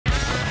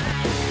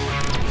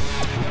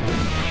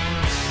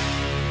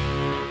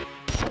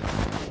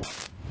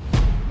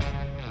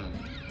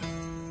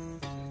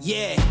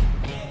Yeah.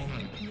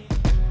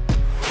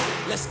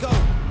 Let's go.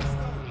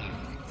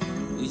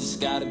 We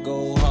just gotta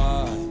go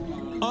hard.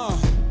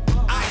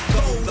 I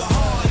go the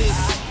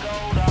hardest.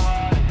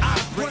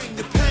 I bring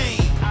the pain.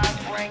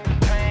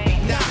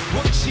 Not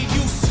what you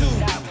used to.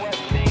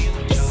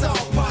 It's all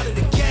part of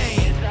the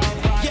game.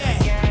 Yeah,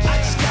 I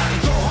just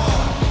gotta go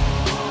hard.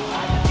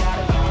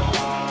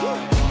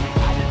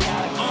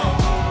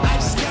 I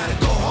just gotta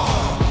go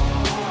hard.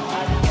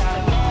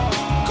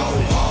 Go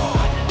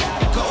hard.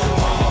 Go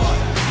hard.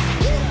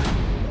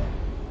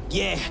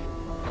 Yeah.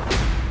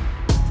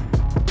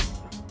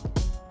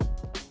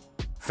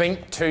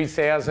 Finke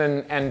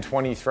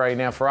 2023.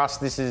 Now for us,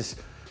 this is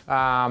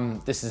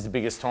the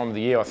biggest time of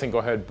the year. I think I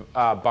heard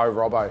Bo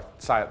Robbo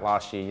say it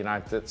last year, you know,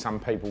 that some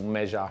people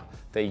measure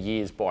their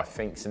years by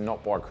Finkes and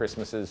not by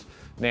Christmases.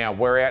 Now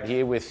we're out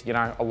here with, you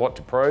know, a lot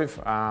to prove.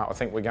 I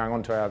think we're going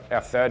on to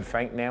our third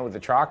Finke now with the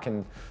truck,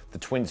 and the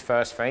twins'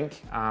 first Finke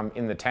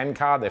in the 10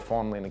 car. They're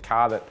finally in a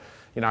car that,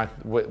 you know,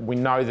 we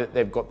know that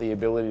they've got the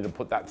ability to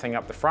put that thing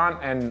up the front.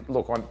 And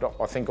look,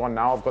 I think I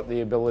know I've got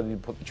the ability to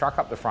put the truck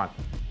up the front.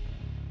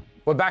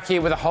 We're back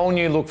here with a whole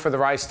new look for the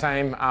race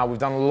team. We've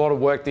done a lot of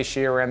work this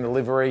year around the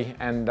livery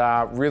and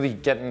really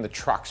getting the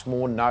trucks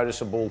more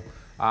noticeable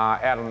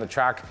out on the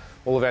track.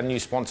 All of our new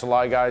sponsor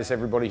logos,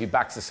 everybody who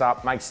backs us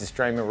up, makes this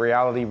dream a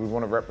reality. We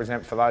want to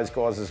represent for those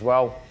guys as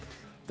well.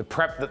 The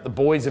prep that the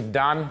boys have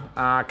done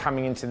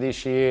coming into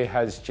this year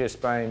has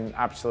just been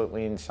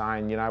absolutely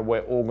insane. You know,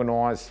 we're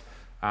organised.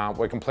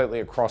 We're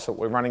completely across it.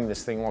 We're running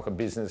this thing like a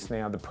business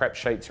now. The prep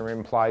sheets are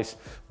in place.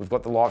 We've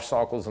got the life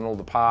cycles and all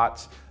the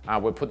parts.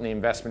 We're putting the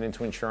investment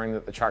into ensuring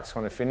that the truck's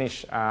going to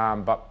finish.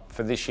 But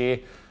for this year,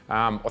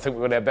 I think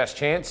we've got our best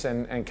chance.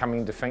 And coming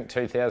into Finke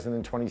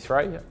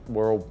 2023,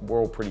 we're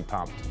all pretty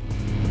pumped.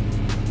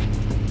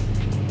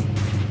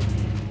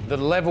 The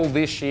level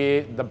this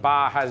year, the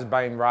bar has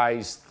been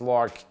raised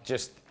like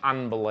just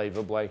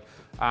unbelievably.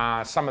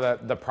 Some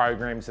of the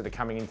programs that are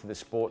coming into the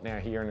sport now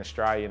here in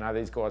Australia, you know,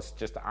 these guys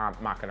just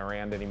aren't mucking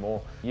around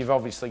anymore. You've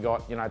obviously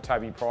got, you know,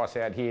 Toby Price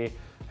out here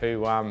who,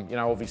 you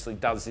know, obviously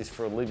does this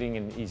for a living,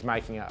 and he's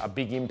making a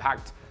big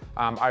impact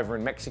over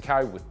in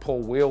Mexico with Paul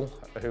Wheel,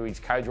 who he's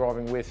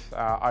co-driving with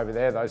over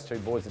there. Those two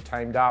boys are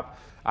teamed up.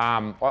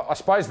 I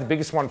suppose the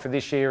biggest one for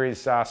this year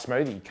is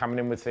Smoothie coming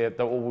in with the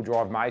all-wheel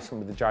drive Mason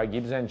with the Joe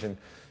Gibbs engine.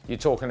 You're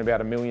talking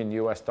about $1 million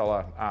US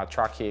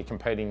truck here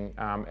competing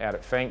out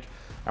at Finke.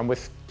 And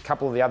with a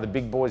couple of the other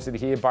big boys that are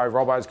here, Bo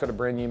Robbo's got a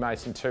brand new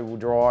Mason 2-wheel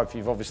drive.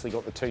 You've obviously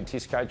got the two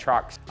Tisco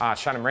trucks.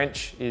 Shannon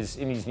Wrench is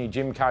in his new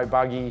Jimco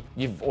buggy.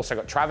 You've also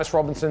got Travis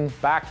Robinson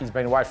back. He's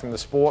been away from the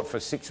sport for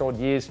 6 odd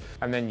years.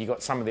 And then you've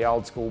got some of the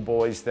old school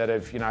boys that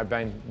have, you know,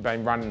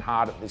 been running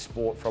hard at this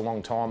sport for a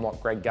long time, like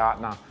Greg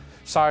Gartner.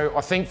 So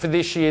I think for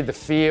this year, the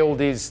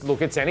field is,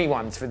 look, it's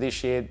anyone's for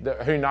this year.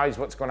 Who knows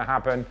what's going to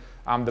happen?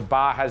 The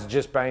bar has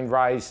just been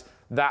raised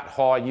that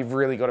high. You've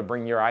really got to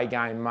bring your A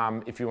game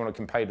if you want to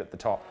compete at the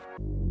top.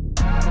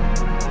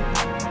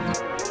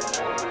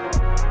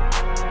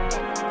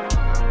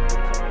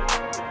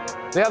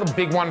 The other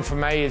big one for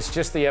me is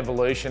just the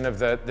evolution of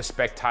the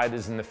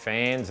spectators and the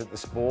fans at the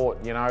sport.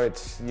 You know,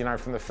 it's, you know,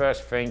 from the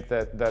first Finke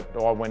that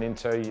I went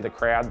into, the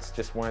crowds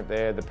just weren't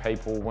there, the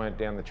people weren't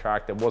down the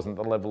track, there wasn't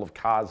the level of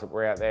cars that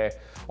were out there.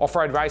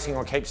 Off-road racing,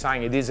 I keep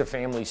saying, it is a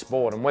family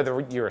sport, and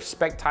whether you're a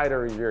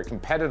spectator or you're a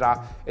competitor,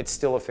 it's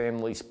still a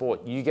family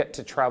sport. You get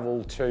to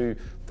travel to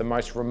the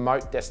most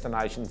remote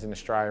destinations in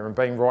Australia, and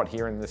being right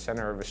here in the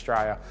centre of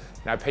Australia,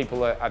 you know,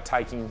 people are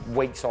taking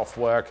weeks off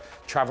work,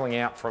 travelling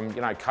out from, you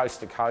know,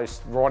 coast to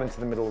coast, right into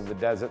the middle of the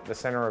desert, the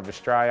centre of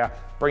Australia,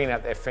 bringing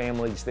out their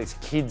families. There's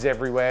kids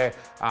everywhere.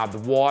 The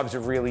wives are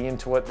really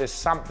into it. There's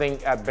something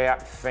about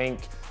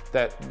Finke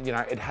that, you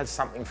know, it has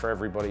something for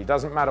everybody. It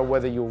doesn't matter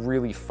whether you're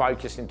really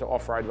focused into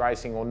off-road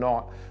racing or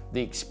not.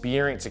 The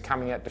experience of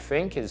coming out to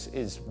Finke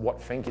is what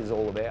Finke is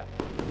all about.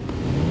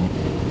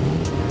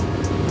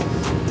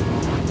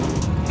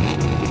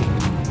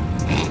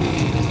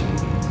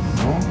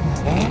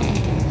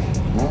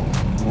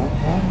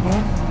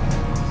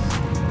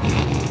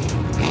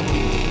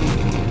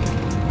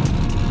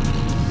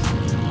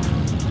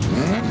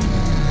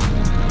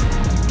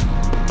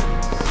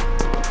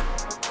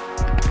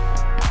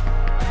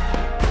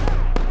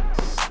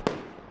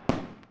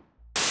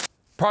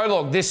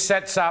 Prologue, this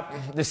sets up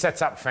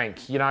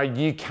Finke. You know,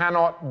 you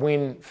cannot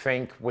win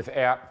Finke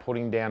without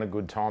putting down a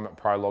good time at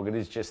Prologue. It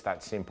is just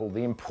that simple.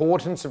 The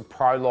importance of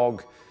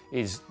Prologue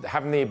is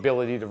having the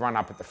ability to run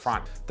up at the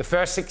front. The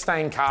first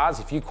 16 cars,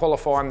 if you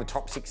qualify in the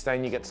top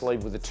 16, you get to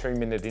lead with a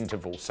 2-minute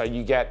interval. So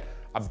you get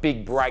a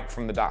big break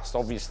from the dust.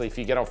 Obviously, if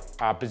you get off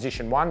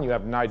position 1, you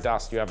have no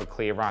dust, you have a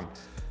clear run.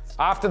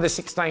 After the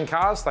 16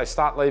 cars, they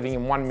start leaving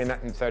in 1 minute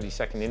and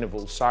 30-second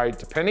intervals. So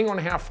depending on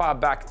how far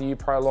back you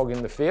prologue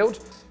in the field,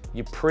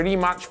 you pretty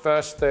much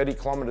first 30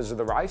 kilometres of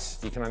the race,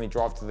 you can only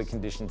drive to the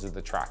conditions of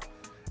the track.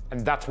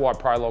 And that's why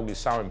Prologue is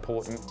so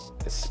important,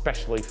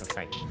 especially for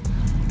Finke.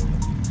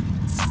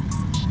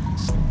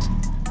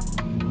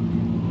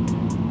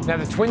 Now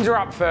the twins are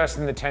up first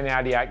in the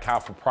 1088 car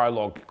for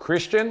Prologue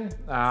Christian.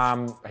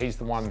 He's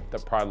the one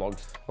that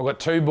prologues. I've got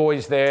two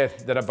boys there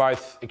that are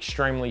both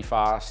extremely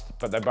fast,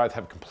 but they both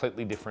have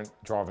completely different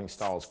driving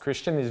styles.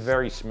 Christian is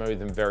very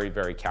smooth and very,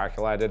 very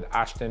calculated.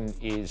 Ashton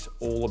is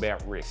all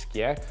about risk,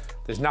 yeah?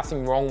 There's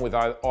nothing wrong with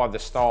either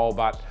style,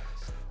 but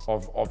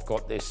I've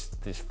got this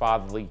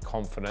fatherly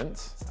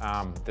confidence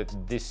that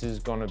this is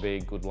gonna be a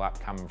good lap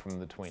coming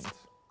from the twins.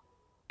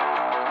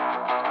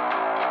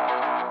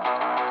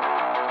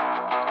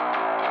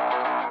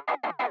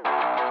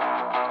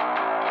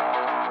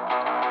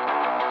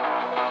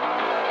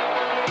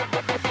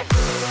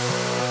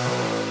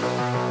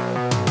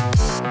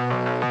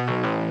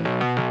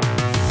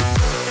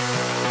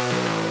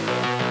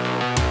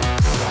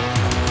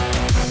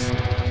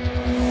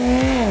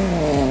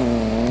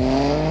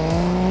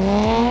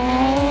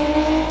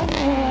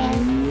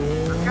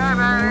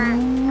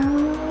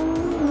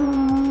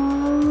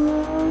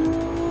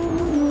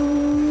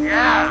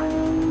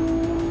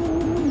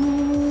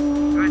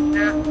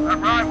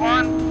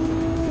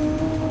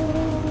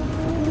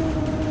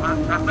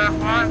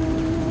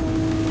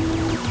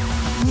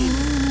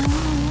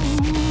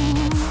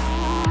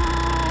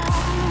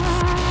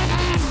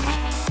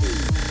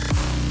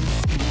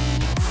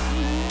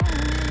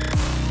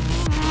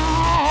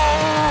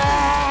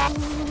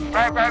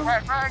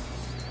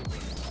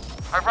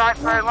 Right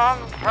very long,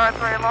 right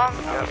very long.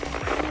 Yep.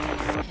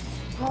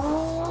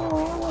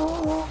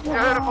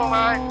 Beautiful,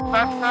 mate.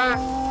 Left two.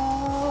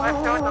 Left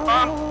two at the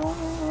bump.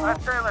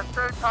 Left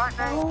two,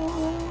 tightening.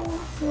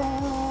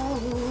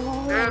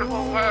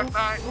 Beautiful work,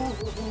 mate.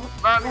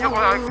 Love your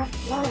work.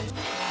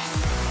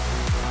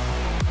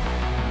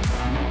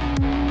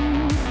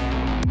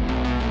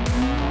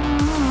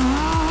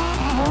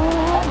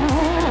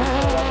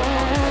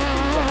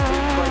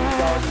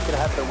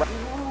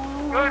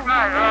 Good,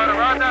 mate.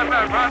 Ride that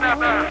back, ride that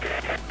back.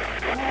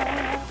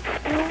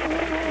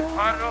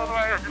 Ride it all the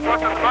way. Just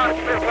watch the bump,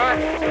 bit way.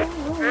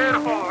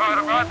 Beautiful.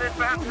 Ride this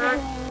bend through.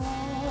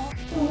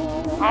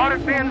 Hold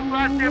it in,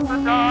 flat tip the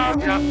dog.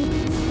 Yep.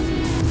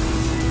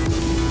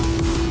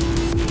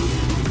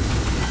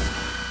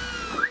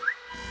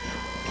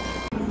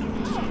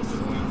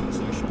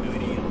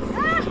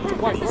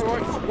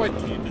 Wait.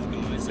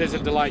 There's a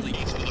delay.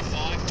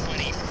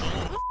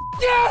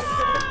 Yes!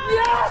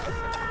 Yes!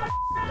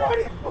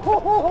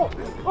 24!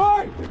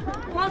 Hey!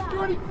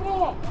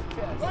 124!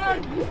 Hey!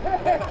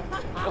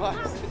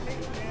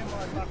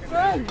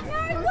 Yeah!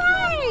 No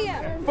way!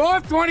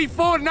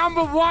 524,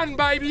 number one,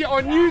 baby.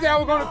 I knew they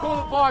were going to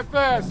qualify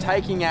first.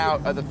 Taking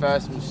out of the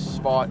first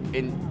spot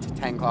in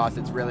 10 class,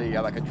 it's really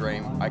like a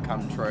dream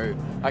come true.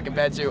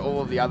 Compared to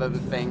all of the other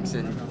things,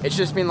 and it's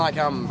just been like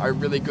a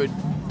really good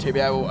to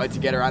be able to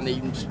get around the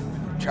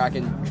track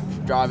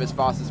and drive as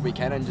fast as we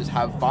can and just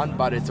have fun.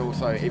 But it's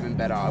also even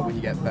better when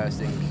you get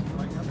first in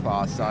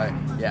class. So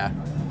yeah,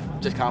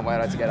 just can't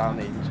wait to get on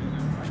the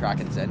track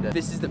and send it.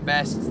 This is the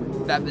best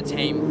that the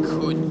team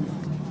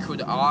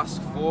could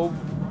ask for,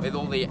 with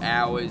all the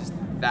hours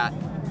that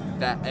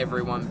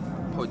everyone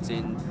puts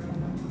in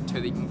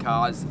to the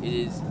cars.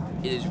 It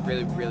is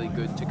really, really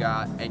good to go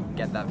out and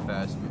get that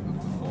first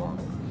for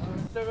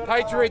them.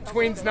 Patriot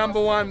twins number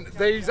one.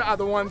 These are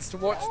the ones to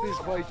watch this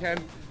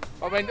weekend.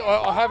 I mean,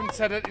 I haven't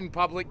said it in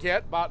public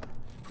yet, but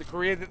the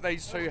career that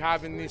these two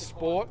have in this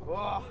sport,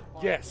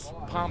 yes,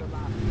 pump.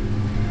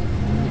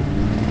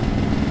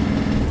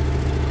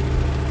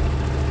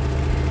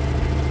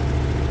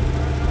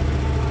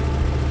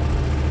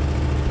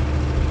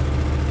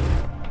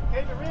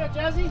 Keep it real,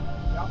 Jazzy.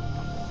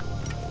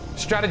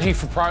 Strategy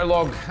for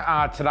Prologue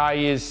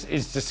today is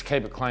just to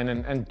keep it clean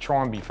and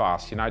try and be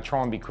fast, you know,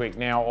 try and be quick.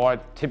 Now, I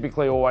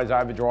typically always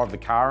overdrive the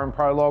car in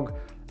Prologue.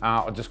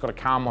 I've just got to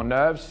calm my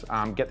nerves,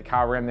 get the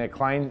car around there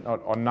clean.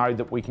 I know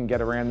that we can get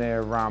around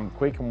there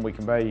quick and we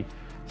can be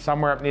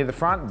somewhere up near the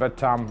front,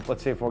 but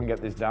let's see if I can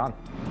get this done.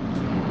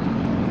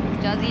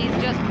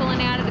 Juzzy's just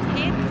pulling out of the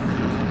pits.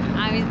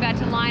 He's about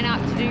to line up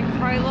to do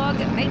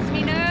Prologue. It makes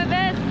me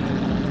nervous.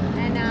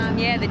 And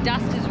yeah, the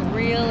dust is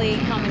really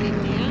coming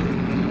in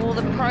now. All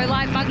the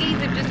Prologue buggies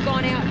have just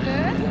gone out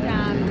first.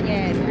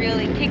 Yeah, it's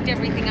really kicked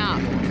everything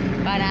up.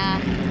 But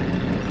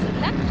good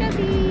luck,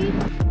 Juzzy.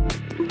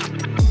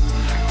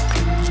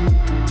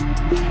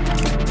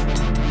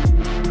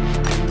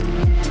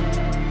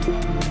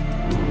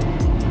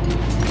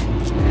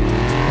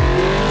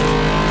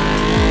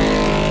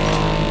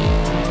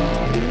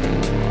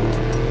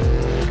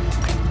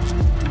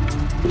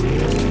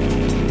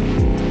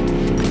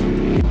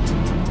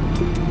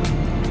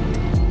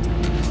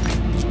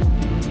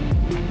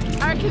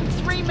 I reckon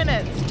 3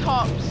 minutes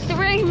tops.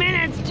 3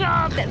 minutes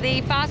top.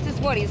 The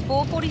fastest, what, is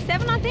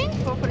 4:47, I think?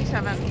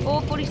 4:47.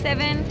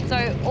 4:47.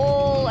 So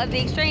all of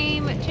the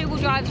extreme two-wheel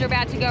drives are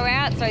about to go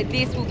out, so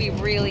this will be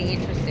really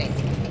interesting.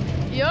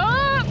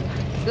 Yup.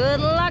 Good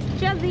luck,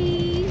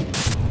 Juzzy.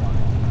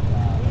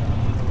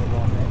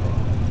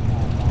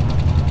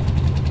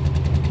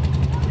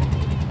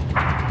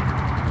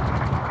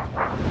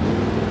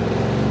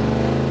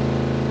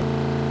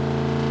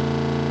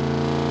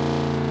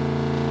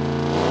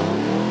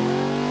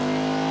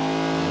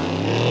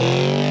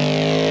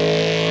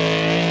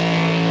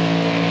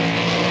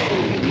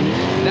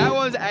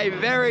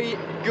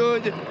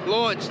 good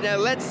launch. Now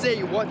let's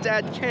see what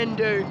Dad can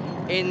do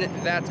in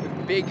that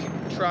big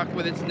truck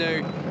with its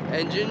new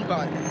engine,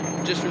 but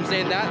just from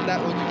seeing that,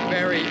 that looked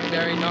very,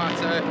 very nice.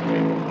 So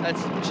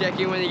let's check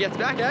in when he gets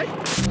back, eh?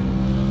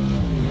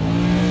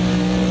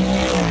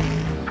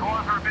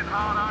 Corners are a bit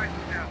hard, eh?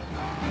 Yeah.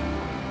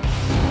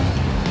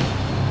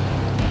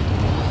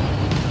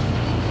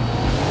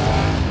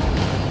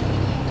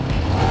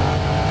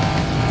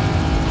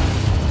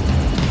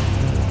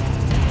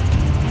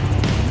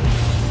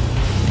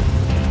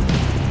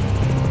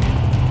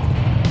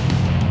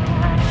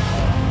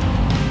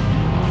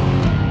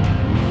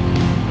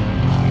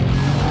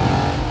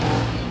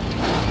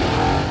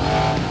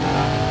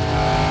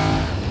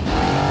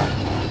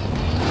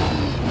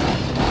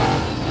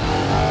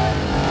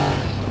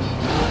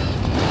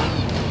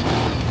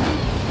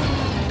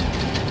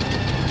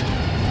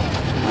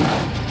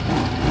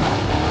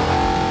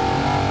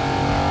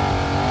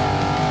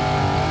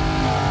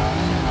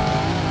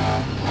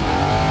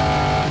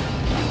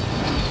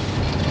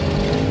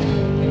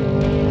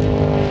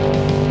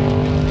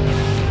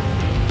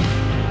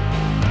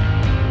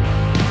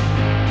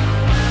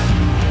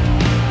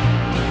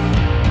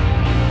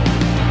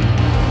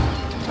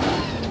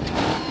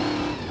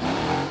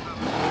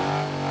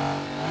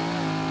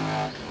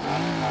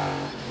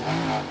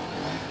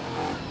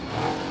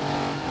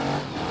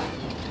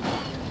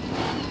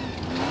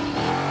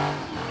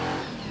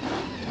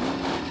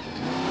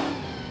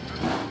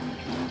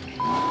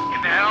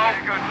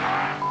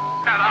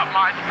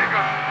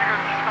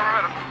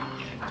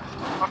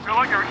 I feel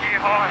like you're getting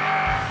high.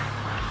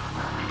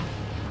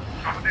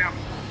 Drop it down.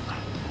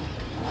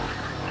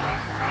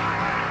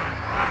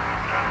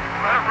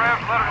 Let it rev,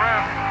 let it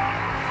rev.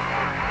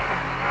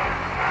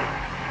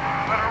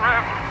 Let it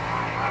rev.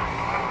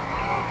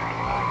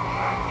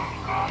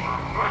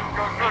 Good,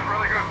 good, good,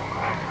 really good.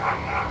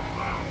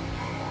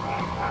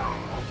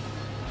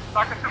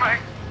 Suck it to me.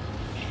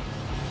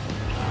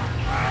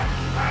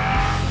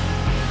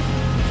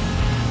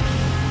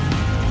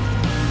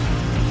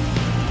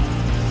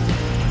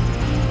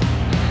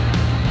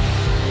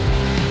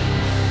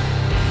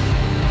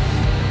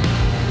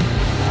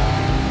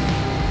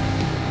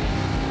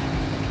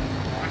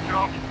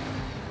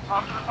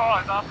 After the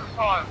tyres, after the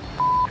tyres.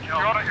 You're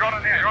on it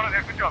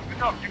there, good job,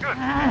 you're good.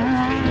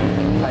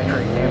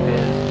 Patriot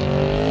campers,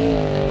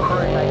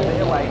 crew make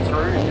their way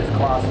through this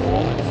class 4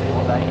 and see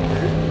what they can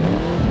do.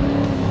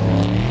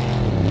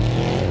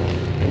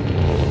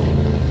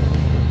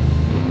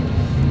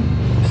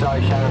 So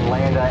Shannon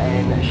Lander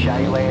and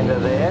Shay Lander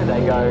there,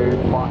 they go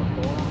 5.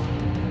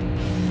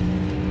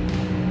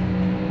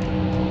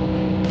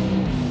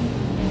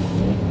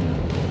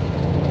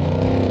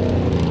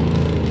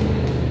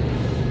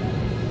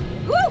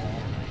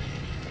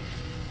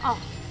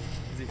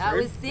 That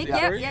was sick.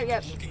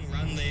 Yep. Looking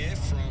run there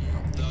from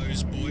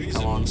those boys,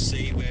 and we'll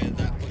see where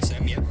that puts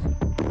them. Yep.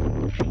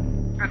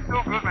 It's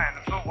still good, man.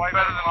 It's still way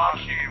better than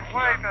last year.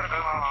 Way better than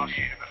last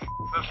year, but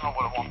that's not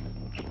what I want.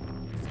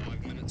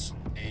 5 minutes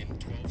and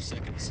 12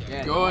 seconds. So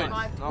Yeah, good.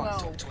 Nice.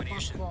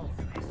 20-ish.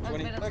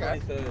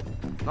 23rd.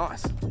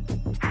 Nice.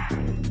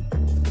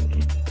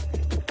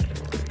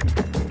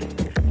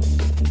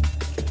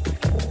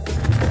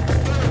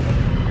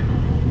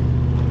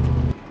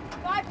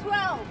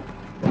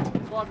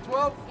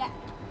 Yeah.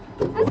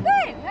 That's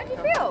good. How'd you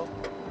feel?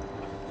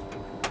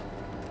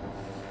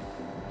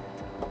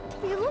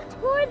 You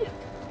looked good.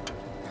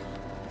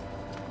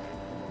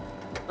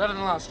 Better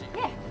than last year.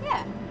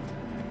 Yeah.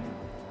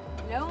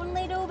 No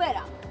only do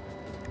better.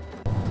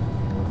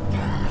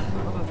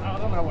 I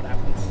don't know what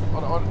happens. I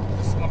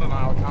don't know.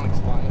 I can't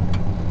explain it.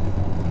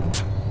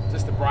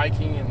 Just the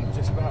braking and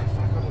just, I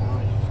don't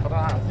know.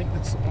 I think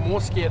I'm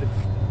more scared of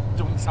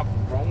doing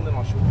something wrong than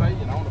I should be,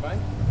 you know what I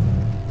mean?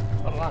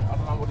 I don't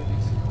know what it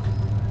is.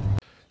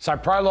 So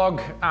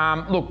Prologue,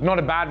 look, not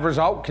a bad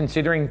result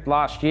considering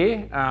last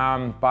year,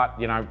 but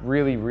you know,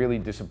 really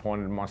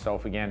disappointed in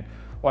myself again.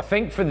 Well, I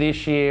think for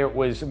this year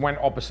it went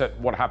opposite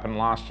what happened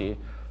last year.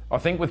 I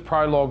think with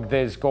Prologue,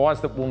 there's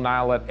guys that will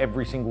nail it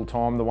every single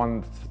time, the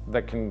ones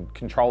that can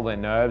control their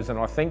nerves, and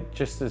I think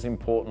just as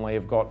importantly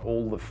have got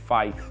all the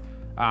faith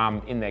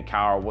in their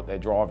car or what they're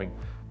driving.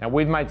 Now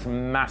we've made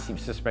some massive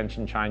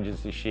suspension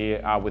changes this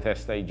year with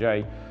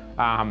SDG.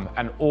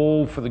 And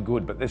all for the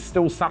good, but there's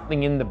still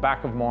something in the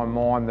back of my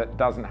mind that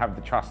doesn't have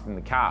the trust in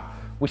the car.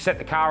 We set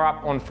the car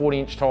up on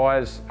 40-inch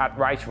tyres at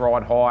race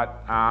ride height,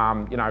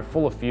 you know,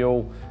 full of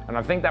fuel, and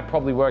I think that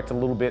probably worked a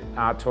little bit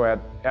to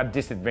our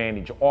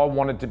disadvantage. I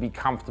wanted to be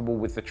comfortable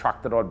with the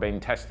truck that I'd been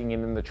testing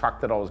in and the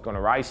truck that I was going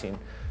to race in.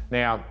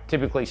 Now,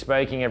 typically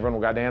speaking, everyone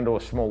will go down to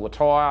a smaller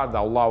tyre,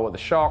 they'll lower the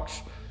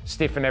shocks,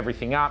 stiffen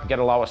everything up, get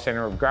a lower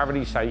centre of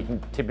gravity so you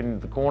can tip into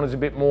the corners a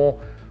bit more.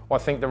 I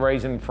think the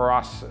reason for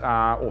us,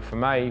 or for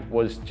me,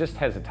 was just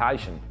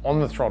hesitation. On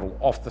the throttle,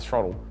 off the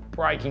throttle,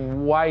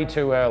 braking way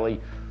too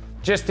early.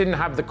 Just didn't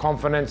have the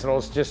confidence, and I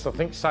was just, I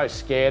think, so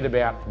scared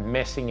about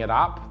messing it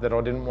up that I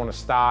didn't want to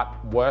start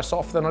worse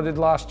off than I did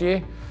last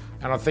year.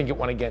 And I think it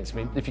went against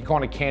me. If you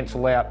kind of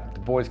cancel out the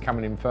boys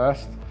coming in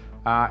first,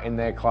 in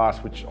their class,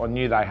 which I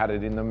knew they had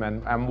it in them,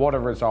 and what a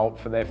result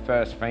for their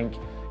first Finke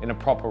in a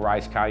proper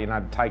race car, you know,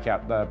 to take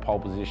out the pole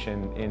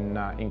position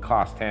in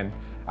class 10.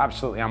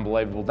 Absolutely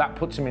unbelievable. That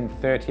puts them in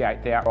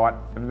 38th outright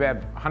of about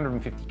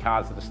 150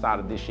 cars that have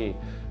started this year.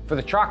 For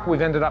the truck,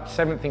 we've ended up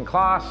 7th in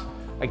class.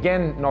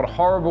 Again, not a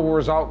horrible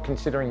result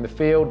considering the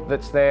field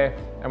that's there,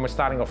 and we're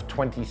starting off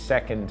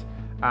 22nd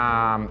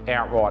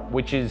outright,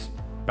 which is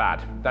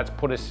bad. That's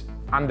put us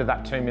under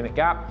that 2-minute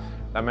gap.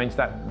 That means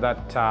that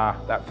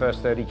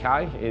first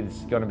 30K is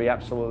going to be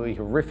absolutely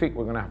horrific.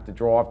 We're going to have to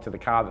drive to the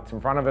car that's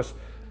in front of us.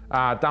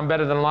 Done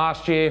better than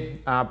last year,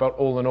 but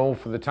all in all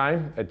for the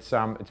team, it's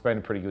been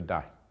a pretty good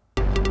day.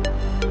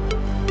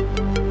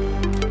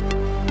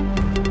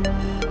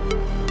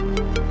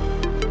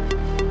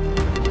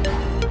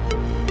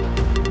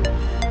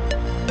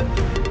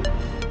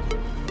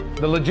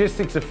 The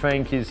logistics of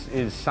Finke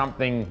is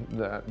something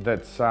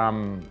that's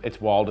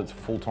it's wild. It's a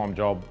full-time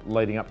job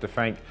leading up to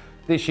Finke.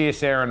 This year,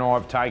 Sarah and I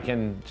have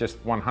taken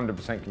just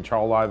 100%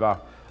 control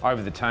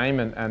over the team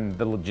and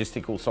the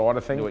logistical side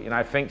of things. You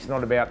know, Finke's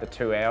not about the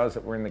 2 hours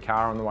that we're in the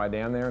car on the way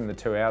down there and the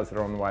 2 hours that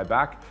are on the way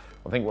back.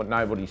 I think what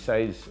nobody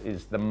sees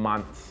is the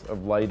months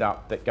of lead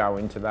up that go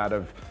into that,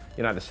 of,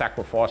 you know, the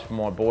sacrifice for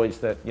my boys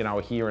that, you know,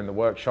 are here in the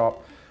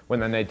workshop when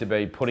they need to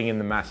be putting in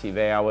the massive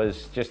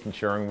hours, just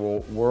ensuring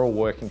we're all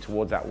working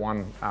towards that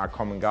one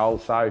common goal.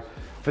 So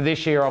for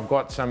this year, I've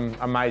got some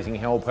amazing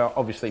help.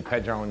 Obviously,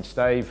 Pedro and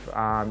Steve,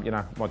 you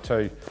know, my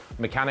two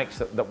mechanics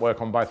that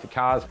work on both the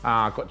cars.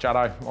 I've got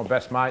Juddo, my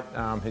best mate,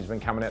 who's been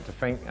coming out to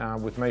Finke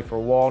with me for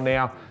a while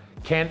now.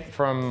 Kent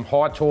from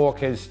High Talk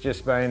has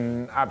just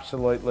been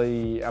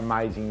absolutely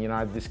amazing. You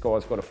know, this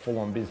guy's got a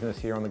full-on business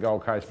here on the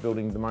Gold Coast,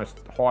 building the most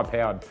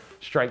high-powered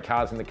street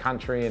cars in the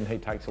country, and he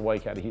takes a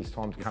week out of his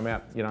time to come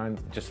out, you know,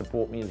 and just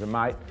support me as a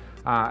mate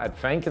at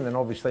Finke. And then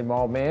obviously my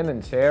old man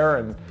and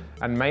Sarah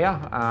and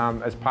Mia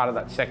as part of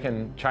that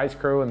second chase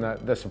crew and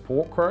the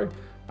support crew.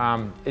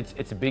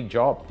 It's a big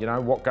job, you know,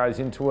 what goes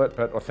into it.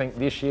 But I think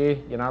this year,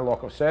 you know,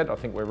 like I've said, I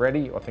think we're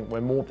ready. I think we're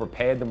more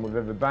prepared than we've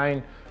ever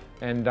been.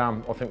 And I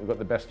think we've got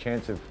the best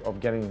chance of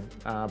getting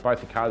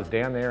both the cars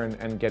down there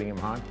and getting them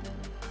home.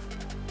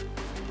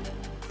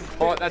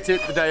 All right, that's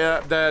it.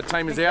 The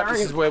team is out.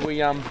 This is where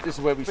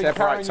we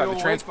separate. So the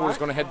transporter's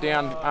going to head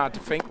down to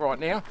Finke right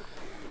now.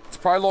 It's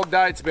Prologue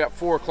Day. It's about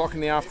 4 o'clock in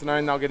the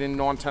afternoon. They'll get in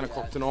 9, 10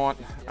 o'clock tonight.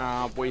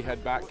 We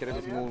head back, get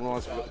everything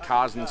organised. We've got the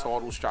cars inside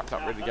all strapped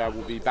up, ready to go.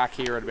 We'll be back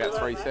here at about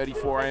 3:30,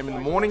 4 a.m. in the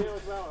morning.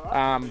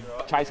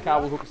 Chase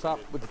car will hook us up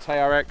with the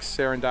TRX.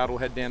 Sarah and Dad will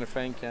head down to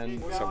Finke,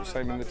 and so we'll see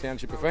them in the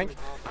township of Finke.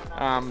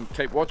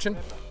 Keep watching.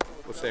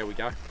 We'll see how we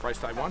go. Race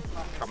day 1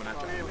 coming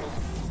at you.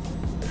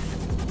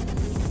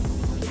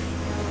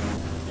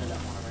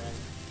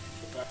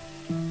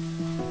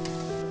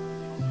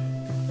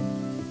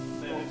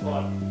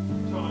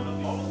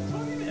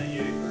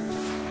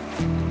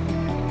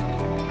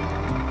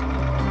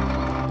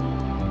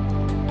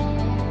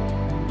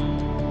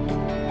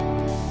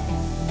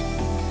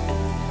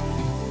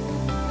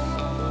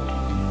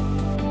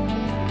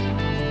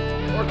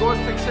 Guys,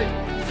 take a seat.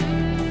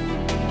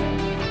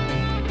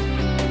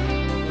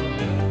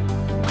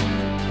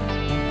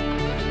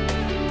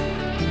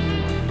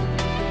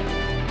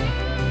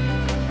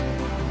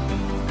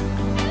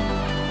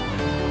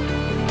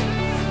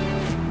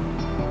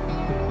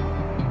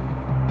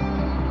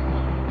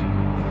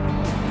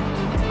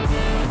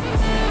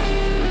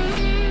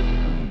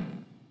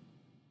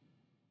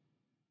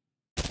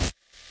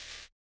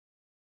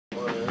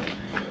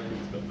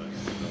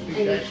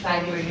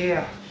 We're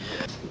here.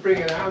 Bring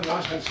it home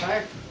nice and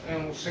safe,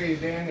 and we'll see you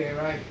down there,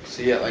 right?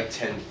 See you at like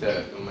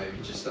 10:30 or maybe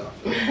just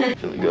after.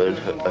 Feeling good.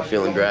 I'm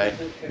feeling great.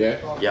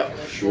 Yeah? Yep.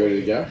 You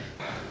ready to go?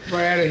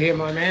 We're out of here,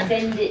 my man.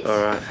 Send it.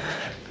 All right.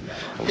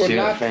 We'll Good see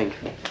you luck. at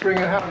Finke. Bring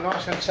it home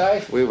nice and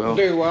safe. We will.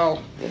 Do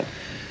well. Yeah.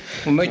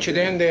 We'll meet you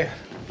down there.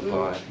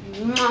 Bye.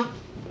 Mwah.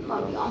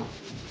 Moving on.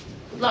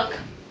 Good luck.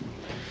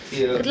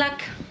 Yeah. Good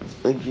luck.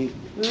 Thank you.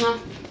 Mwah.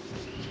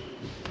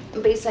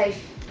 Be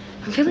safe.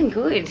 I'm feeling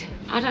good.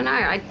 I don't know.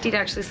 I did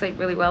actually sleep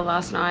really well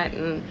last night,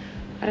 and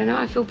I don't know.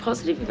 I feel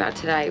positive about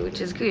today,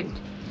 which is good.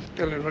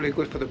 Feeling really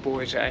good for the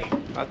boys, eh?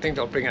 I think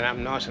they'll bring it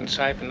home nice and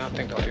safe, and I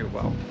think they'll do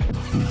well.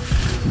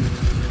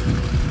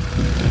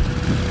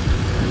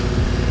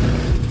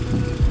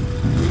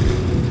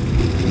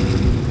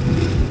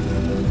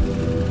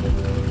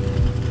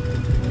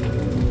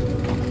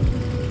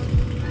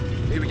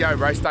 Here we go,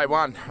 race day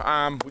 1.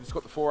 We just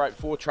got the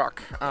 484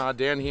 truck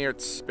down here.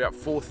 It's about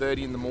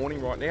 4:30 in the morning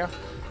right now.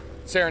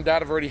 Sarah and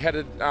Dad have already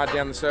headed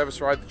down the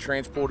service road. The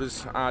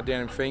transporters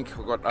down in Finke.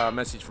 I got a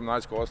message from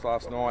those guys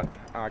last night.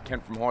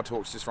 Kent from High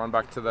Talk's just run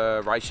back to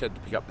the race shed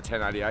to pick up the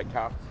 1088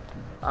 car.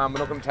 We're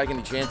not going to take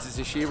any chances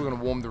this year. We're going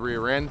to warm the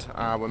rear end.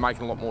 We're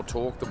making a lot more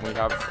torque than we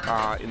have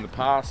in the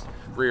past.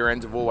 Rear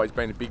ends have always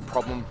been a big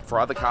problem for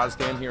other cars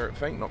down here at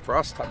Finke, not for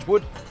us, touch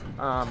wood.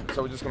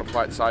 So we're just going to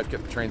play it safe,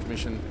 get the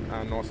transmission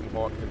nice and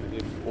hot, get the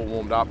diff all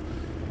warmed up.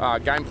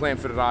 Game plan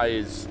for today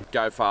is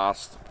go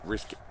fast,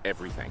 risk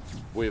everything.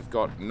 We've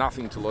got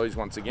nothing to lose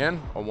once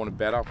again. I want to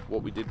better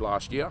what we did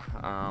last year.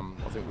 I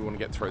think we want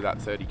to get through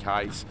that 30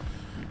 Ks,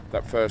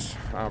 that first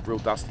real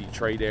dusty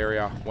treed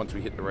area once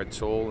we hit the red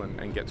soil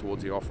and get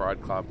towards the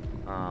off-road club.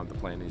 The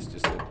plan is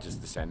just to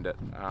descend it.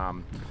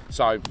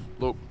 So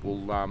look,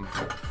 we'll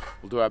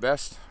do our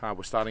best.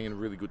 We're starting in a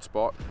really good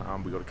spot.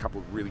 We've got a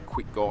couple of really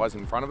quick guys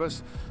in front of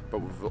us, but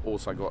we've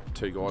also got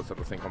 2 guys that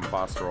I think I'm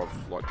faster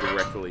of, like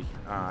directly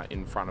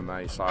in front of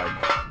me. So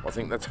I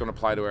think that's going to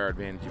play to our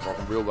advantage. If I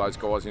can reel those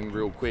guys in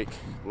real quick,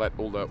 let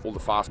all the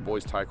fast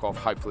boys take off.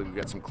 Hopefully we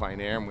get some clean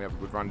air and we have a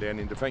good run down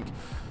into Finke.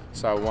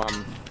 So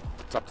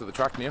it's up to the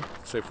truck now.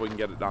 See if we can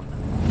get it done.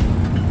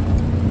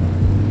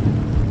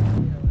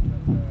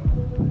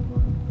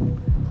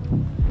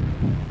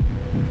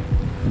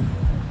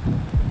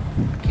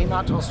 Came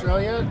out to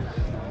Australia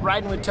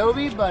riding with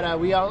Toby, but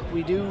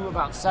we do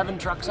about 7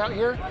 trucks out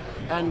here,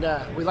 and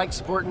we like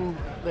supporting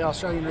the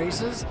Australian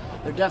races.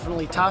 They're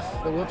definitely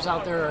tough. The whoops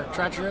out there are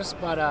treacherous,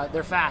 but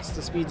they're fast.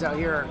 The speeds out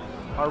here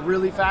are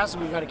really fast,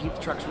 and we've got to keep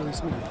the trucks really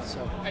smooth.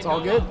 So it's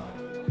all good.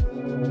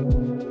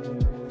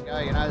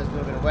 You know, there's a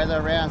little bit of weather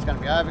around. It's going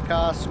to be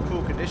overcast,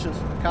 cool conditions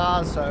for the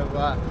cars, so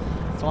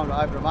it's time to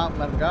open them up and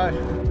let them go.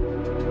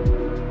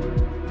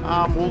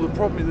 Well, the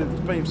problem is that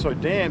it's been so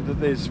damp that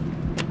there's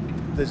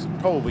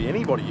probably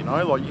anybody, you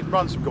know, like you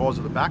run some guys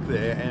at the back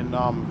there, and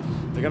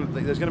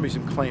there's going to be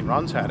some clean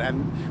runs had,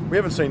 and we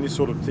haven't seen this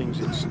sort of thing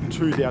since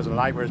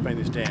 2008 where it's been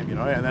this damp, you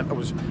know, and that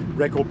was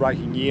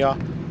record-breaking year.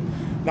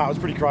 No, it was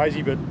pretty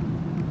crazy, but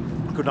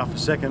good enough for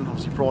second.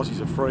 Obviously, Pricey's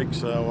a freak,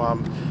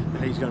 so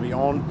he's going to be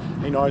on.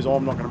 He knows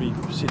I'm not going to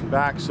be sitting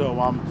back, so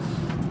it'll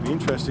be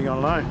interesting. I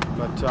don't know,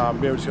 but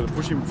we're just going to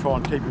push him, try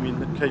and keep him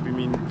in.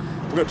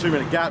 We've got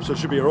 2-minute gaps, so it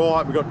should be all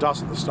right. We've got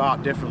dust at the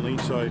start, definitely,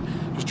 so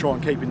just try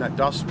and keep in that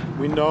dust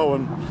window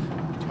and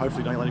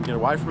hopefully don't let him get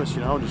away from us,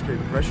 you know, and just keep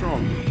the pressure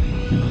on.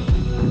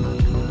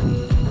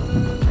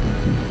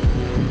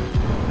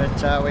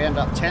 But we end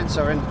up 10th,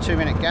 so we're in the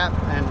 2-minute gap,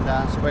 and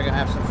so we're going to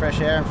have some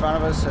fresh air in front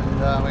of us,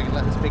 and we can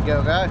let this big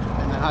girl go,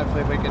 and then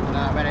hopefully we can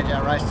manage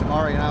our race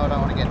tomorrow. You know, I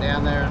don't want to get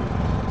down there and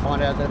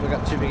find out that we've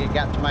got too big a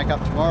gap to make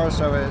up tomorrow,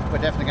 so we're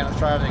definitely going to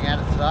throw everything at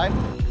it today.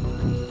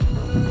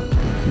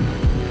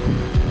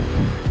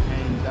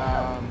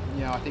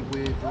 You know, I think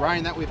with the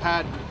rain that we've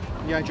had,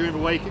 you know, during the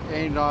week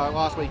and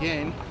last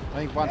weekend, I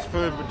think once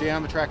further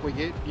down the track we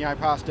get, you know,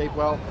 past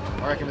Deepwell,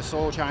 I reckon the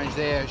soil change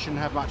there shouldn't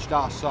have much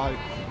dust. So,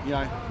 you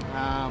know,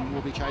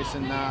 we'll be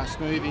chasing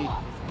Smoothie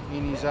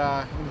in his in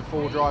the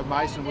 4-drive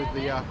Mason with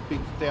the big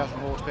 1,000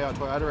 horsepower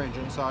Toyota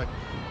engine. So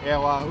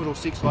our little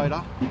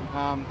 6-litre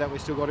that we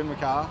still got in the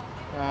car,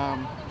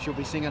 she'll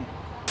be singing.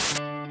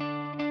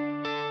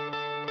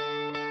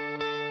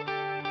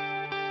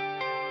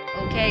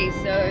 Okay,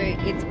 so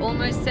it's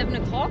almost 7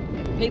 o'clock.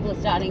 People are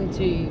starting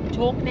to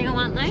talk now,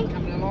 aren't they?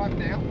 Coming alive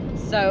now.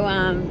 So,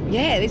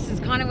 yeah, this is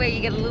kind of where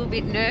you get a little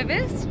bit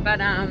nervous, but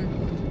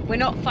we're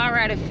not far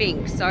out of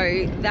Finke,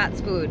 so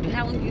that's good.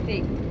 How long do you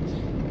think?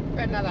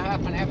 About another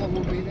half an hour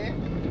we'll be there.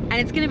 And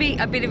it's going to be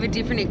a bit of a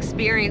different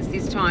experience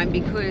this time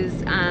because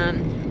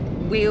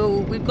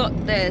we've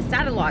got the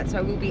satellite,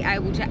 so we'll be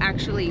able to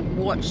actually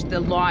watch the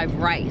live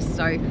race.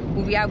 So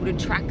we'll be able to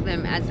track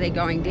them as they're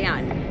going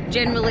down.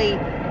 Generally,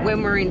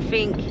 when we're in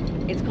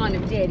Finke, it's kind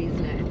of dead,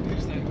 isn't it?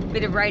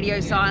 Bit of radio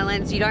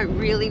silence. You don't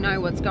really know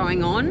what's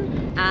going on.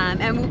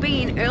 And we'll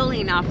be in early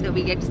enough that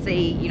we get to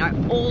see, you know,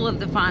 all of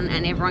the fun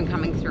and everyone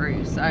coming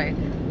through. So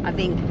I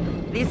think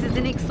this is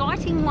an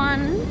exciting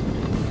one.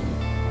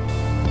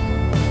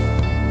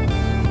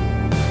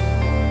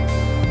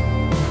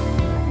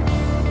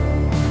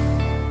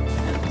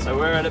 So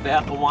we're at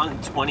about the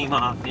 120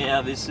 mark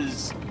now. This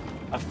is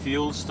a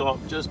fuel stop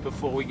just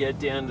before we get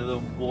down to the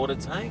water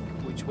tank,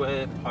 which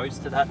we're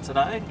posted at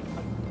today.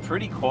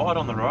 Pretty quiet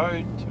on the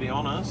road, to be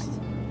honest.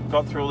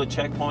 Got through all the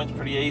checkpoints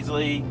pretty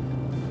easily.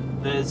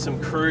 There's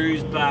some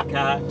crews back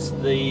at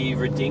the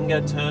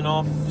Redinga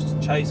turn-off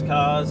chase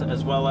cars,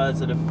 as well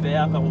as at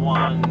about the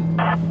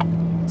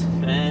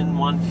 110,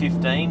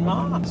 115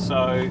 mark.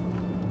 So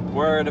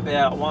we're at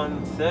about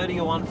 130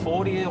 or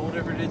 140 or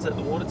whatever it is at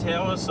the water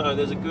tower. So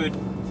there's a good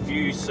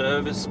few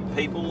service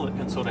people that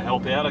can sort of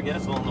help out, I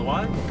guess, along the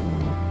way.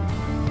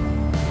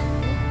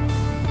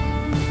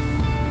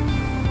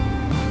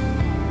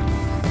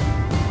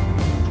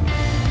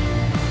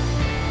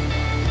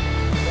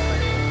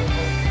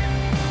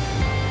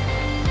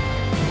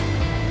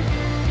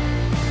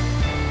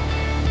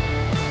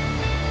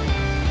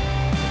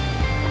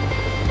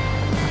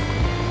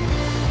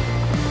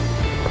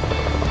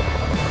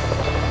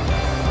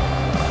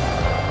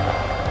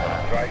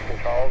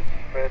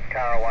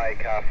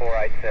 Car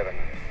 487.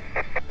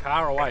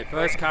 Car away,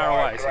 first car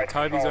away. So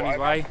Toby's on his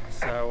way.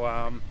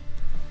 So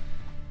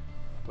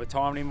we're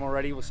timing him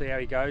already. We'll see how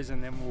he goes,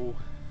 and then we'll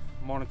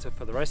monitor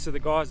for the rest of the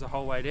guys the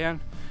whole way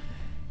down.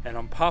 And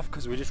I'm puffed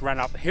because we just ran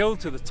up the hill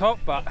to the top,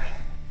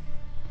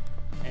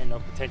 and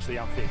I'm potentially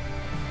unfit.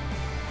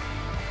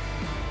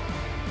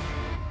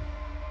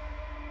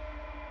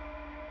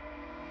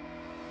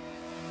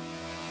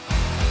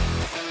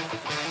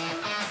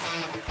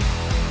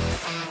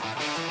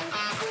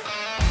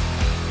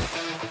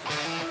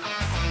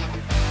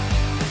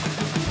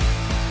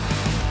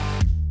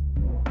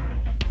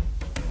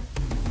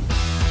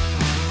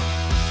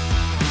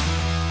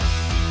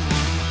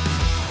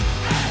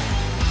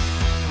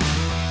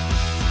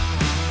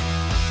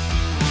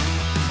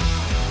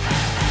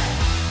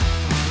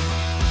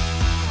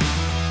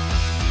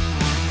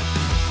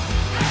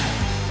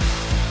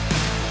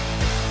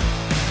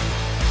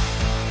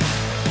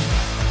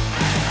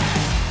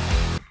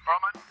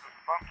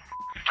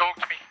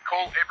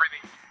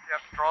 Yep,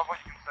 drive what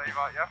you can see,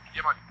 mate, yeah?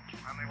 Yeah, mate.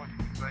 Only what you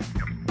can see,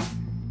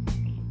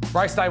 yep.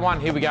 Race day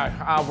one, here we go.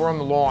 We're on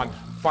the line.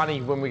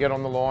 Funny, when we get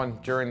on the line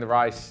during the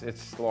race,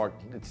 it's like,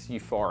 it's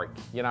euphoric.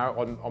 You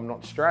know, I'm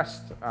not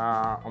stressed,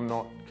 I'm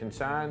not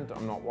concerned,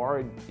 I'm not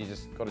worried. You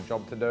just got a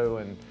job to do,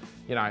 and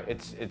you know,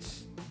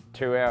 it's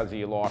 2 hours of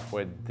your life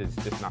where there's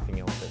just nothing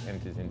else that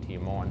enters into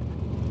your mind.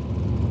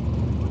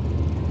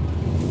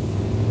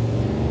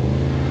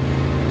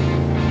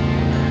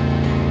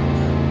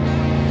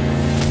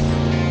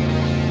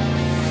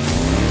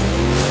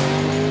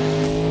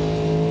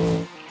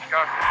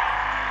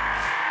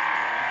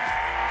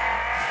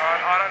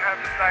 I don't have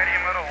the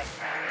stadium at all.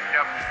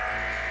 Yep.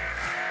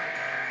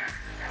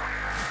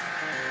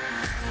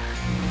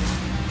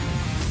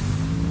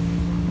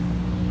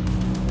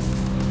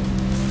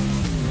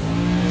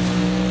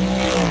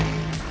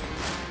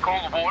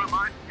 Call the water,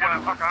 mate.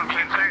 Yeah, I can't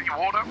see your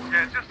water.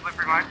 Yeah, it's just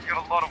slippery, mate. You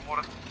got a lot of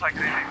water. Take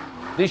it easy.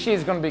 This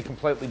year's going to be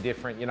completely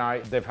different. You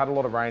know, they've had a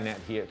lot of rain out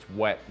here. It's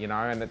wet, you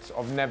know, and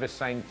I've never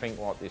seen Finke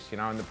like this. You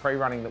know, in the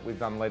pre-running that we've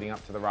done leading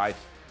up to the race,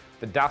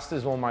 the dust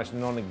is almost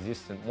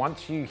non-existent.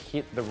 Once you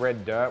hit the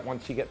red dirt,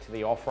 once you get to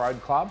the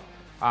off-road club,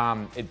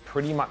 it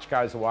pretty much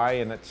goes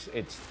away, and it's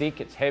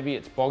thick, it's heavy,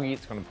 it's boggy.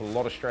 It's going to put a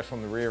lot of stress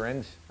on the rear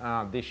ends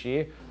this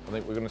year. I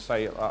think we're going to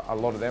see a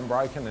lot of them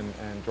breaking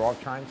and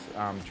drivetrains,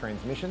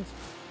 transmissions.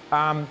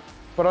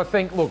 But I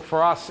think, look,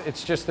 for us,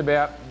 it's just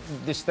about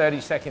this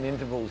 30-second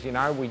intervals. You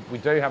know, we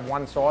do have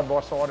one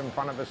side-by-side in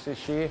front of us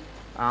this year,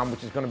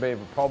 which is going to be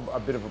a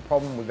bit of a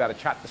problem. We've had a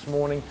chat this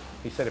morning.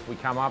 He said if we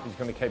come up, he's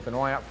going to keep an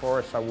eye out for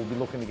us, so we'll be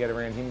looking to get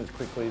around him as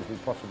quickly as we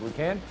possibly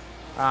can.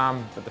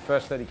 But the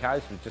first 30 Ks,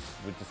 we're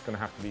just going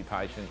to have to be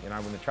patient. You know,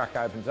 when the track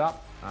opens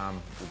up,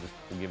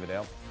 we'll give it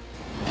out.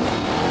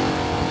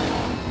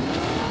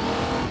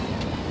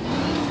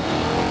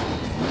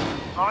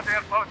 Slow it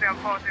down, slow it down,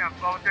 slow it down,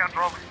 slow it down,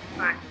 drive what you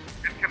can see.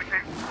 It's going to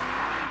keep,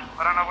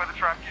 I don't know where the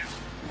track is.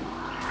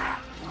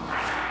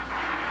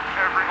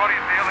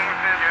 Everybody's dealing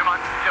with this. Yeah,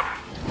 mate. Yep.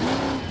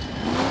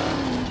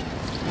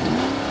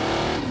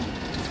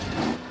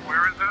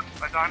 Where is it?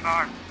 I don't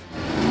know.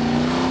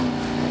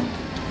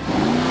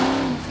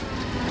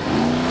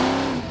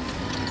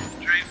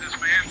 Jesus,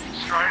 man.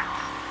 Straight.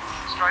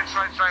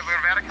 We're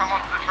about to come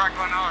onto the track,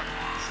 I know.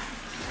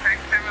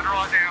 Keep it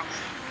right now.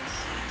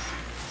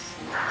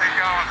 Keep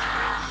going.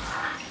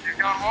 Keep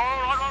going. Whoa.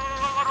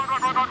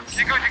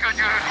 You're good. You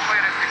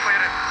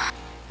cleared it.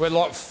 We're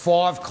like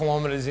 5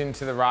 kilometres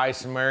into the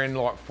race, and we're in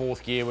like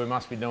 4th gear. We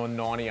must be doing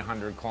 90,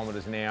 100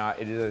 kilometres an hour.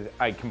 It is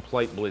a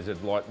complete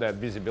blizzard. Like, the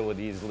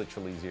visibility is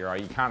literally zero.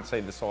 You can't see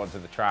the sides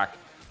of the track.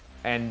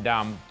 And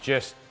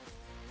just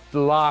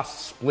the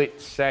last split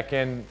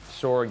second,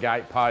 saw a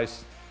gate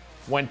post,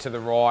 went to the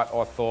right.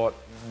 I thought,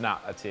 nah,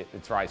 that's it.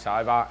 It's race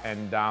over.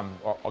 And I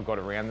got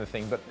around the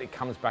thing. But it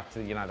comes back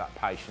to, you know, that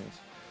patience.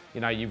 You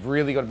know, you've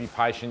really got to be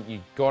patient.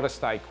 You've got to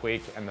stay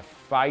quick. And the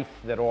faith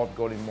that I've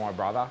got in my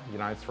brother, you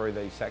know, through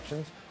these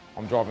sections,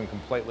 I'm driving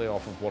completely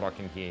off of what I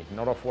can hear,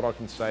 not off what I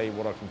can see,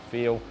 what I can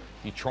feel.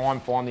 You try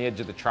and find the edge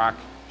of the track,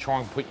 try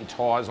and put your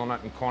tyres on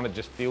it and kind of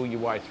just feel your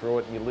way through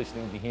it, and you're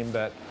listening to him.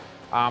 But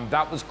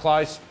that was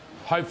close.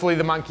 Hopefully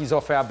the monkey's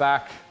off our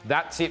back.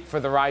 That's it for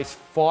the race.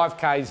 5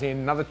 Ks in,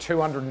 another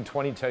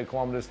 222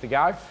 kilometres to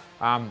go.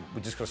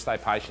 We've just got to stay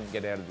patient and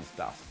get out of this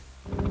dust.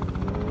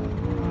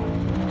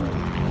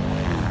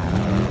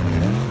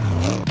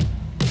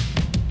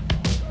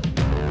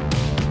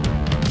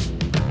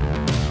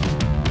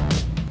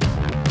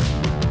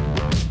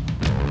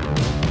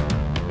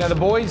 Now, the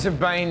boys have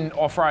been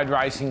off-road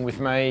racing with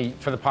me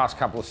for the past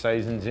couple of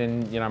seasons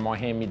in, you know, my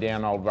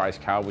hand-me-down old race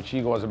car, which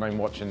you guys have been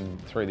watching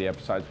through the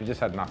episodes. We just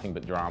had nothing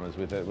but dramas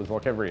with it. It was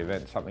like every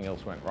event, something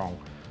else went wrong.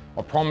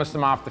 I promised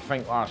them after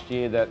Finke last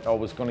year that I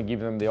was going to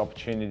give them the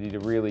opportunity to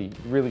really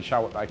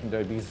show what they can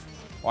do, because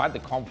I had the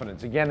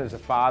confidence, again, as a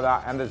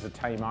father and as a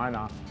team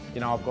owner.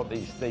 You know, I've got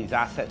these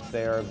assets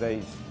there of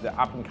the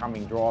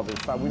up-and-coming drivers.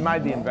 So we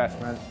made the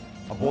investment.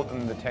 I bought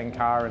them the 10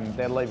 car, and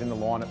they're leaving the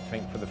line at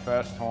Finke for the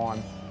first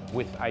time,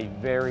 with a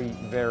very,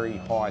 very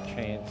high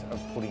chance of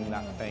putting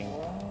that thing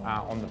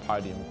on the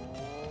podium.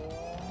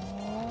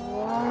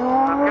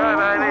 Let's go,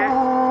 baby.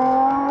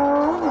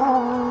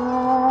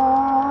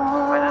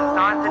 But it's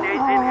nice and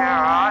easy in here,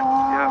 alright?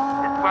 Yep.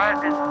 It's wet,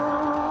 it's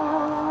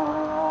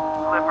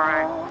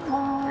slippery.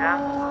 Yeah?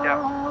 Yep.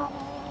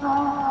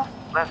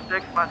 Left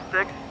six.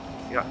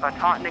 Yep.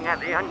 Tightening at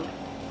the end.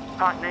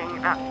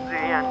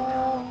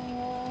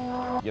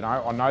 You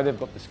know, I know they've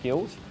got the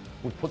skills.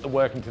 We've put the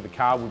work into the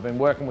car. We've been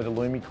working with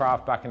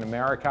Illumicraft back in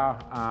America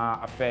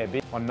a fair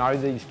bit. I know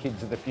these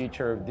kids are the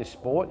future of this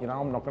sport. You know,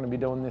 I'm not going to be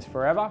doing this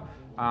forever.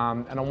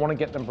 And I want to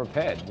get them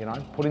prepared, you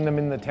know. Putting them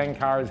in the 10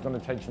 car is going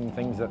to teach them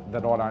things that I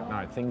don't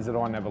know, things that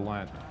I never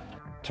learned.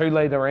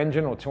 2-litre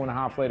engine or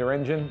 2.5-litre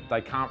engine,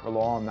 they can't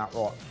rely on that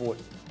right foot.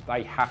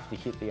 They have to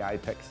hit the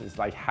apexes.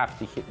 They have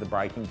to hit the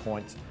braking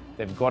points.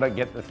 They've got to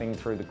get the thing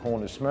through the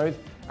corners smooth,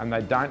 and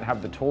they don't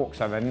have the torque,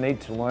 so they need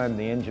to learn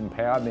the engine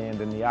power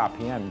band and the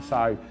RPM.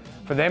 So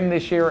for them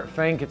this year at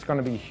Finke, it's going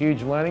to be a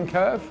huge learning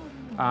curve.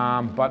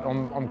 but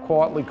I'm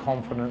quietly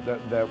confident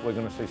that we're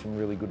going to see some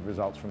really good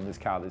results from this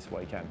car this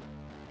weekend.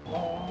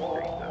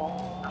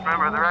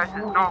 Remember, the race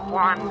is not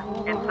won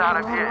inside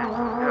of here.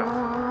 Yep.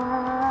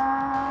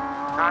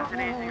 Nice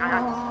and easy,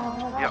 man.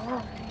 Yep.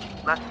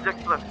 Left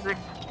 6, left 6.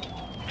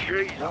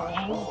 Jesus. Yep.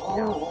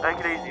 Take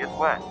it easy, it's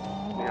wet.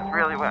 It's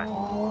really wet.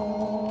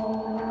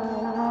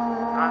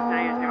 Nice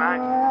and easy,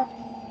 mate.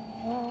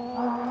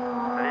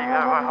 There you go,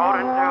 we're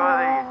holding two of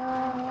these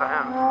for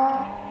him.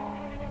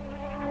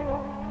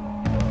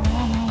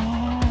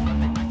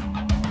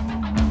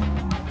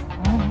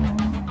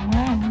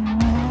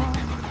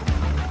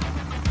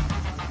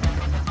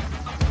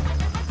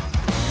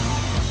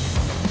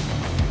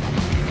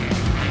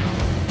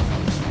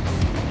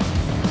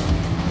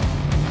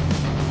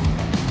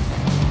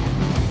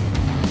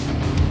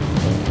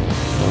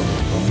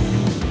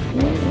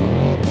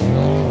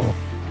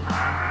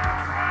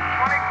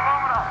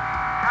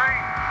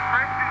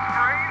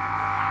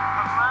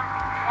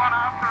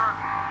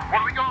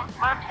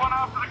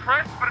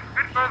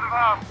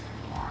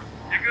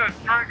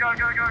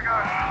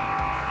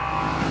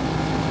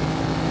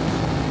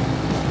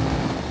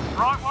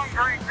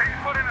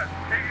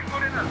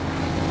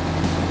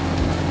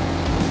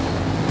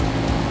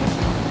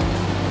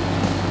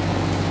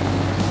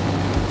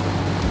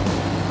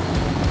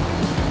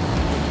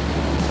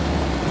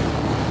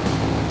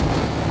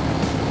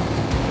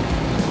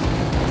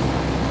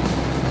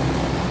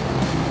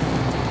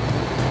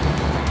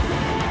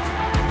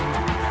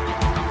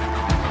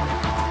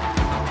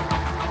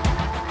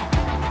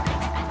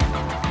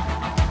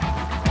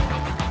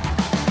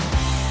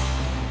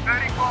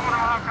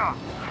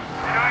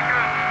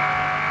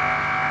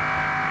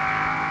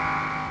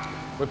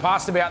 We're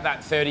past about that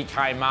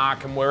 30k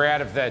mark and we're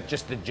out of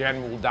just the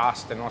general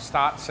dust, and I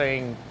start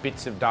seeing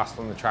bits of dust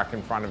on the track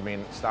in front of me,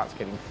 and it starts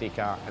getting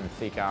thicker and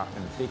thicker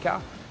and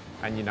thicker,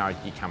 and you know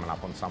you're coming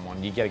up on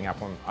someone, you're getting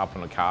up on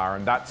a car,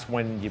 and that's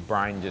when your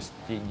brain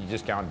you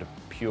just go into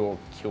pure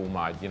kill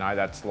mode. You know,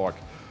 that's like,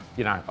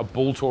 you know, a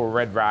bull to a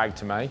red rag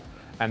to me.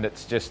 And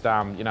it's just,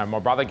 you know, my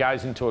brother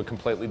goes into a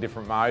completely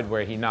different mode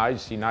where he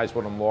knows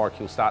what I'm like.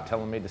 He'll start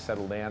telling me to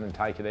settle down and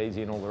take it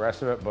easy and all the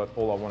rest of it, but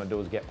all I want to do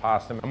is get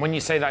past him. And when you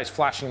see those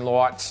flashing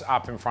lights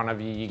up in front of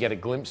you, you get a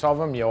glimpse of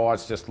them, your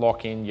eyes just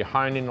lock in, you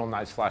hone in on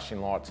those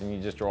flashing lights, and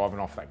you're just driving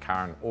off that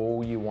car, and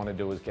all you want to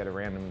do is get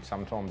around them. And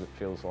sometimes it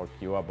feels like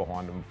you are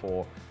behind them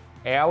for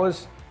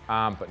hours.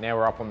 But now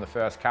we're up on the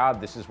first card.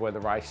 This is where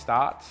the race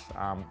starts.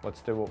 Let's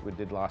do what we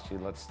did last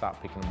year. Let's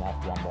start picking them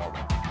off one by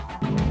one.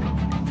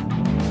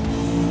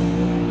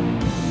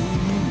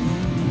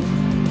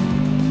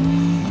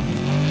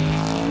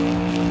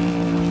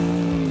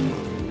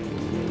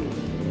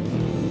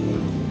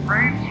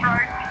 Green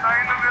straight, stay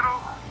in the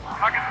middle.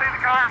 I can see the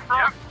car in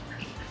front.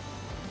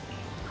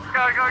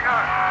 Go, go, go.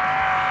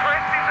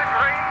 Crest is a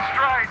green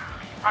straight.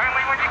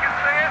 Only when you can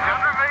see it,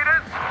 100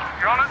 metres.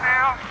 You're on it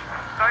now.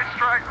 Stay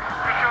straight.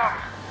 Good job.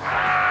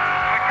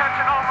 We're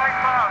catching on, mate,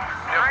 fast.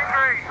 Green,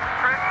 green.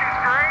 Crest is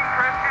green,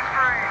 crest is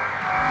green.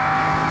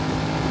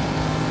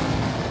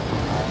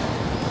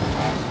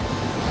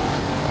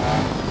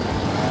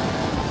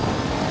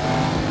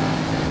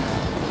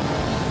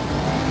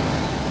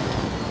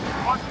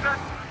 Watch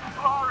that.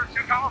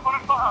 You'll come up on a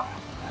far.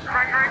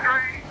 Green, green,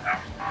 green.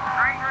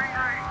 Green, green,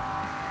 green.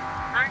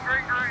 Green,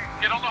 green, green.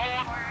 Get on the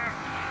horn.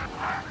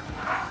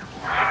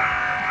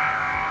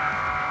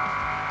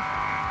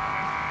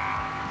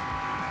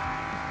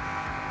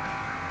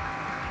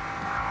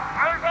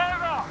 Move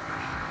over.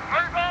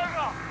 Move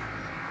over.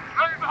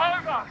 Move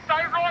over.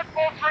 Stay right,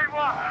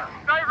 431.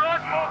 Stay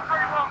right,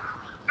 431.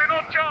 Do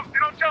not jump. Do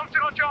not jump. Do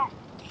not jump.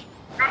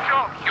 Good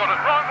job. Got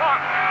it. Right one.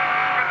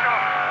 Good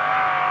job.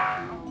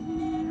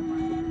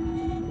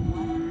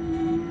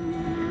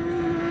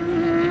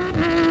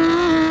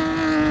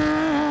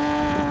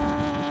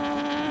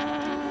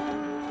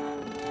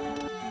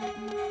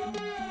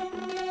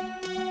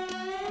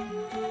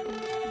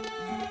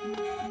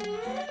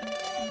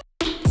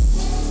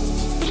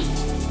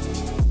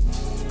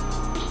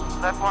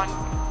 Left one,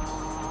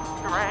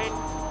 green,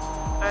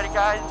 30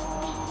 Ks.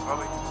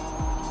 Probably.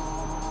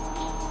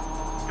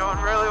 Going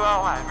really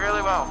well, mate,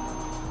 really well.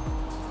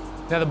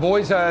 Now the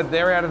boys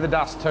they're out of the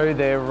dust too.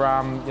 They're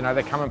you know,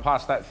 they're coming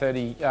past that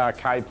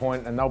 30k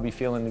point, and they'll be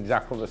feeling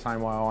exactly the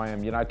same way I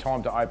am. You know,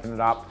 time to open it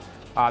up.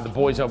 The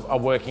boys are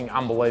working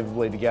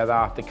unbelievably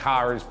together. The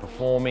car is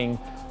performing.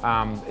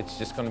 It's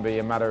just going to be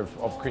a matter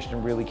of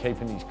Christian really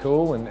keeping his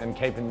cool and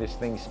keeping this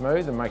thing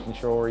smooth and making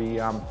sure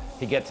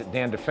he gets it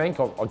down to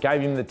Finke. I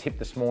gave him the tip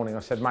this morning.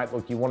 I said, mate,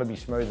 look, you want to be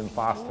smooth and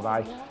fast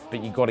today,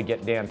 but you've got to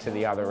get down to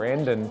the other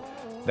end, and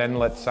then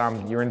let's,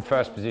 you're in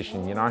first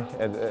position, you know,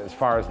 as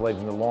far as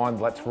leaving the line.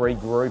 Let's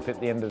regroup at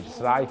the end of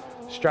today.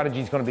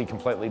 Strategy's going to be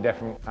completely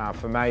different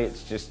for me.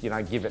 It's just, you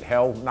know, give it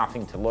hell,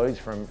 nothing to lose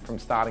from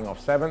starting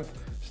off 7th.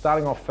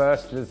 Starting off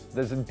first,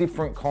 there's a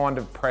different kind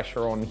of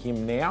pressure on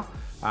him now.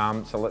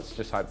 So let's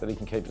just hope that he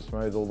can keep it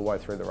smooth all the way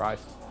through the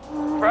race.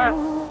 Press,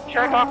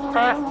 check up,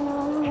 press.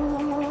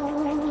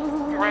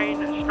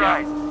 Green,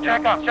 straight.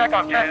 Check up, check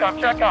up, check up,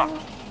 check up.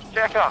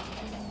 Check up.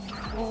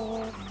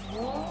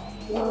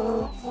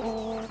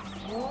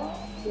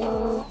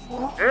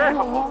 Yeah,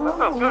 that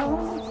felt good.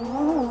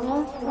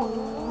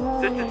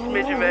 Just a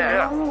smidgen there.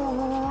 Yeah.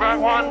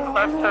 Round 1,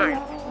 lap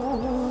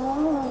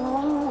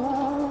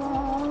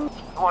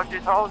 2. Watch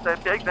these holes, they're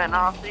big, they're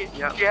nasty.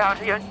 Yeah. Get out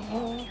here.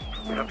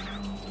 Yep.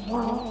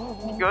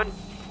 Good.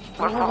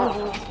 Watch the holes.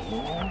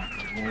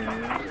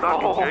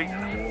 Fucking deep.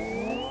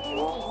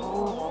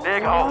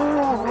 Big holes.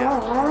 Yeah.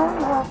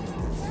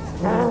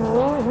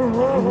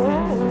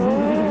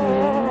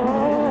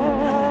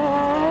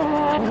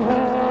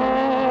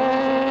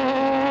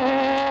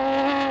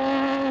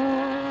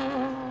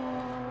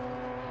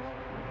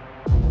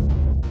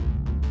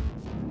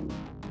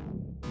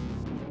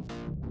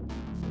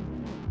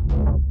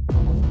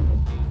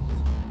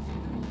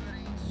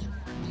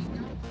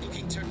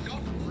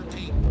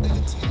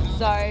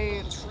 So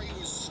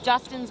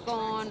Justin's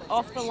gone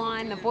off the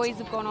line, the boys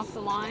have gone off the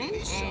line,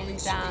 and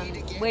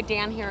we're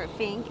down here at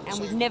Finke, and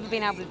we've never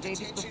been able to do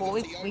this before.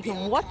 We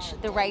can watch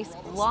the race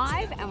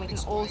live, and we can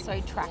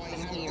also track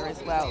them here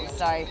as well.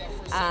 So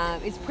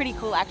it's pretty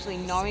cool actually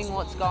knowing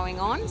what's going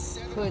on,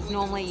 because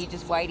normally you're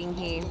just waiting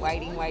here,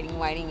 waiting,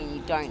 and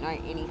you don't know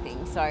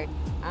anything. So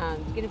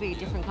it's going to be a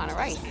different kind of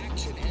race.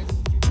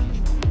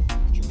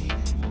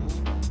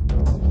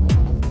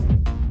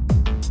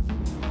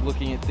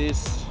 Looking at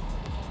this,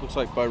 looks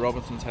like Bo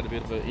Robinson's had a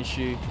bit of an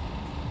issue,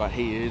 but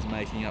he is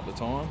making up the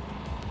time.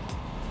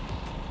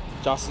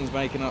 Justin's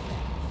making up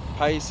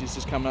pace, he's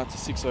just coming up to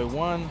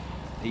 6:01.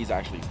 He's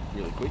actually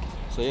really quick.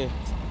 So yeah,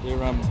 they're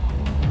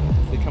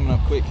coming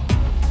up quick.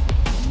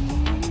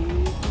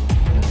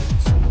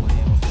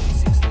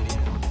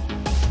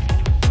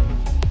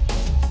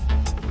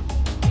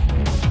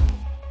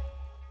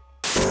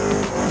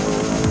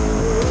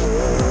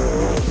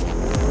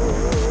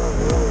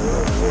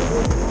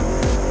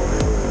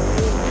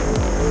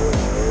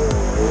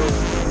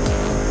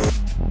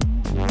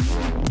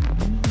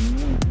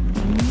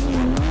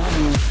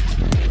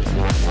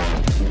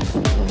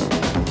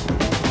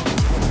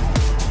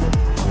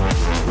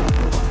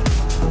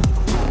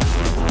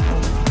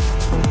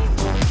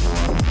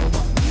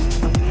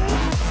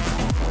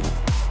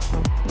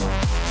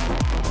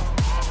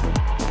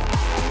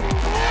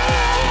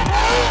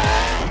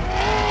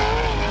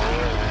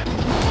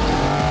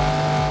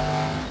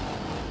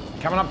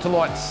 Coming up to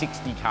like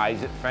 60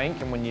 k's at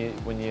Finke, and when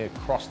you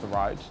cross the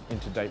road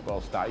into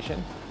Deepwell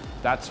Station,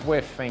 that's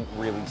where Finke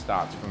really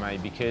starts for me,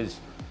 because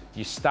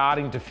you're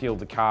starting to feel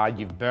the car,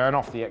 you've burned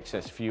off the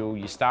excess fuel,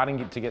 you're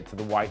starting to get to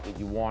the weight that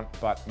you want,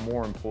 but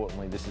more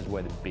importantly, this is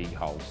where the big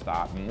holes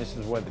start, and this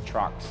is where the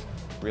trucks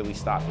really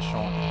start to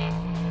shine.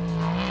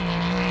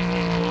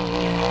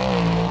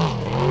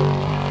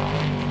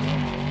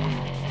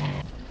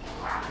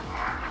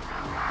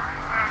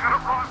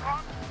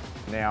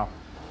 Now,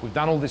 we've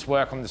done all this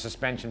work on the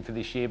suspension for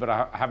this year, but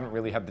I haven't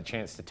really had the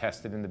chance to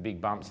test it in the big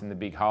bumps, in the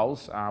big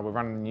holes. We're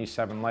running a new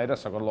 7 litre,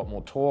 so I've got a lot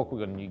more torque. We've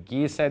got a new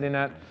gear set in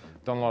it,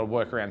 done a lot of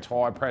work around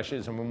tyre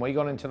pressures, and when we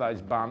got into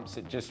those bumps,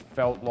 it just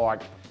felt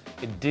like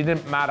it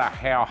didn't matter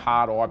how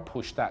hard I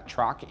pushed that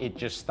truck, it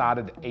just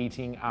started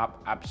eating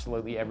up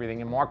absolutely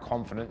everything, and my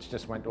confidence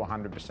just went to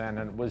 100%,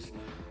 and it was,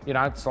 you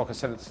know, it's like I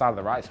said at the start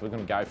of the race, we're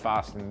going to go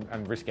fast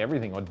and risk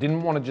everything. I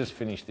didn't want to just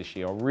finish this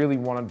year. I really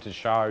wanted to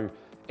show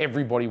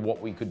everybody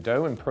what we could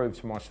do and prove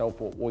to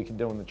myself what we could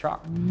do in the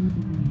truck.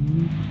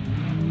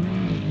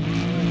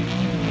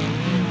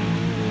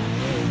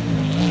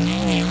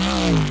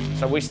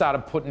 So we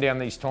started putting down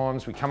these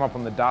times. We come up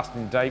on the dust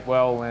in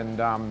Deepwell, and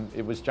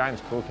it was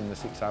James Cook in the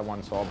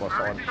 6:01 side by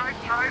side. Straight, I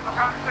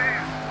can't see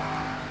him.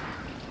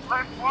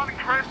 Left 1,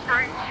 crest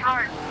green,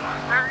 straight.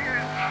 There he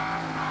is.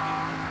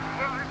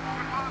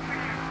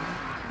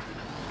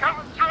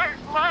 Coming straight,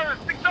 below us,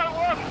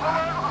 6:01, pull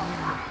over.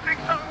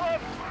 6:01,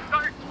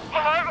 don't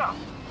pull over.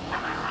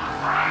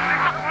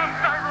 6:01,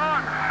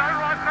 stay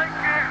right, thank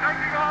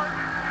you guys.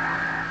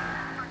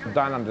 I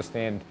don't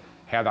understand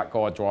how that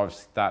guy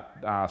drives that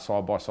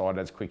side by side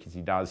as quick as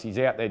he does. He's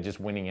out there just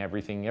winning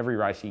everything. Every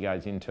race he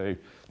goes into,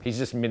 he's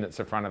just minutes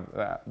in front of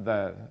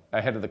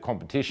ahead of the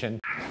competition.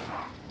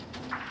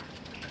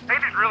 He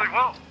did really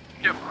well.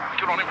 Yep,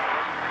 good on him.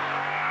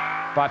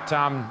 But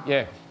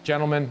yeah,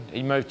 gentlemen,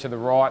 he moved to the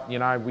right. You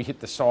know, we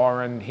hit the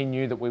siren. He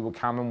knew that we were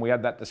coming. We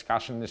had that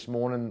discussion this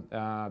morning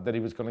that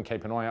he was going to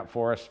keep an eye out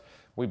for us.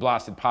 We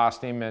blasted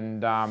past him,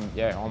 and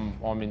yeah,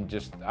 I'm in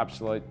just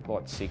absolute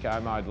like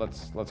sicko mode.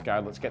 Let's go.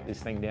 Let's get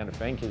this thing down to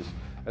Finke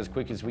as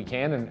quick as we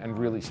can, and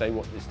really see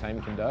what this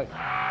team can do. Left 1,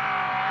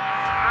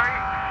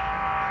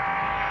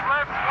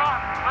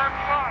 left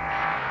 1.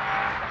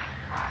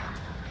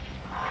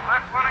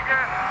 Left 1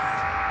 again.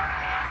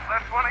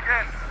 Left 1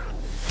 again.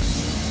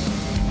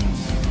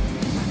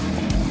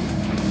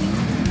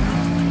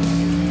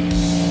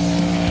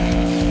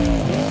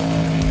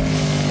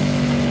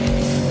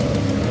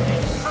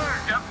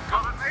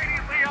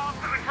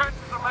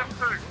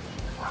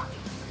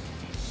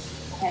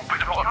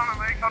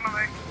 Come to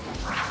me.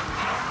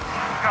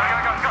 Go,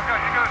 you're good.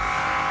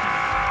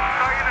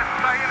 Stay in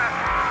it.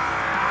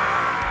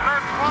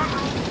 Left 1.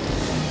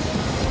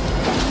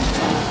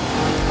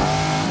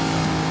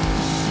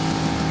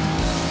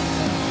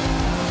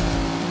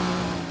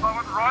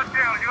 right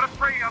down. You got a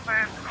 3 up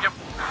there. Yep,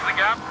 this is the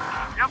gap.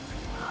 Yep.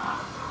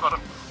 Got it.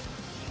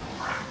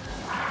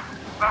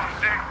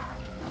 That's it.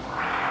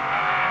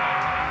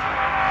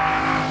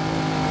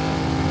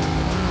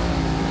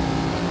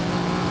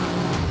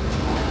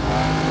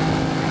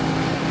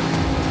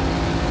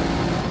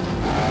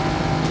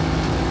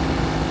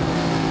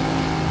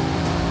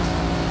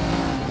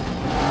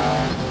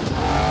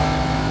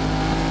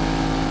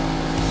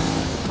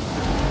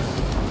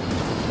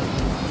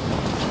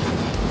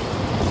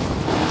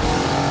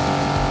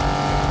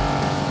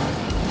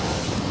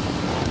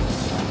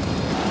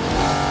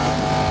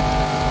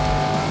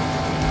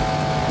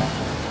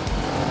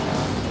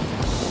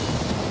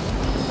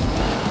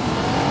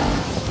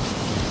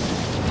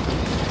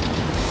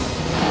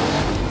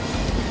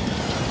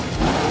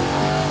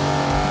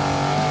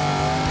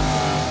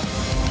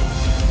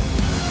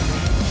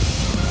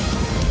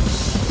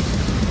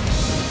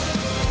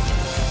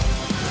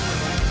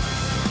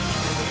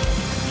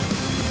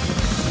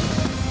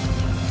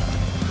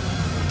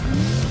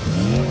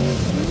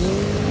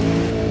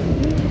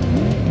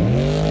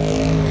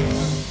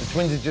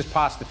 Twins have just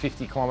passed the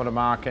 50-kilometre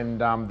mark and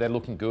they're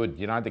looking good.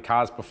 You know, the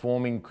car's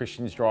performing,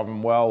 Christian's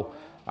driving well.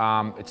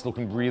 It's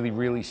looking really,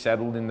 really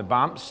settled in the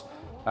bumps.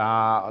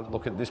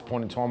 Look, at this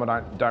point in time,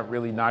 I don't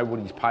really know what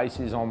his pace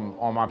is. I'm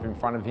up in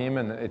front of him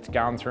and it's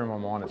going through my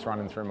mind, it's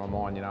running through my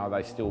mind. You know, are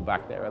they still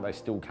back there? Are they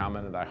still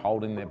coming? Are they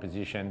holding their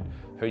position?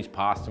 Who's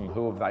passed them?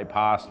 Who have they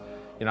passed?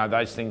 You know,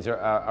 those things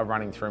are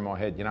running through my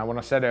head. You know, when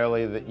I said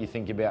earlier that you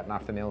think about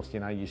nothing else,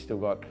 you know, you still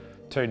got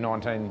two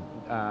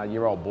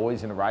 19-year-old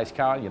boys in a race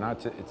car. You know,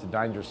 it's a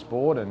dangerous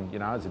sport, and you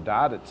know, as a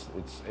dad,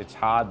 it's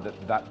hard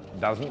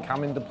that doesn't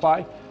come into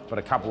play. But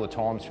a couple of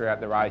times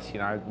throughout the race, you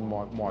know,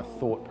 my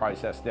thought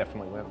process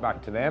definitely went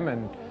back to them,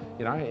 and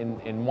you know,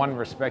 in one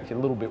respect you're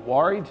a little bit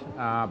worried,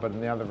 but in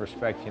the other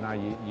respect, you know,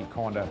 you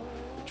kind of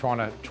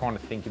trying to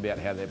think about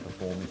how they're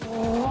performing.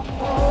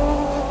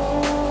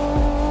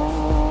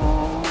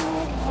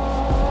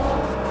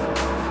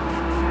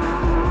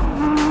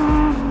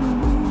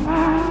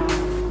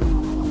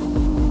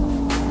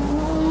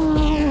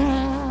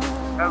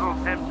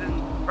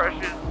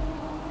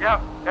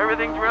 Yep,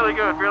 everything's really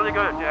good,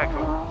 yeah,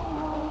 cool.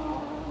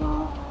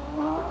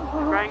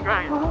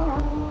 Grain.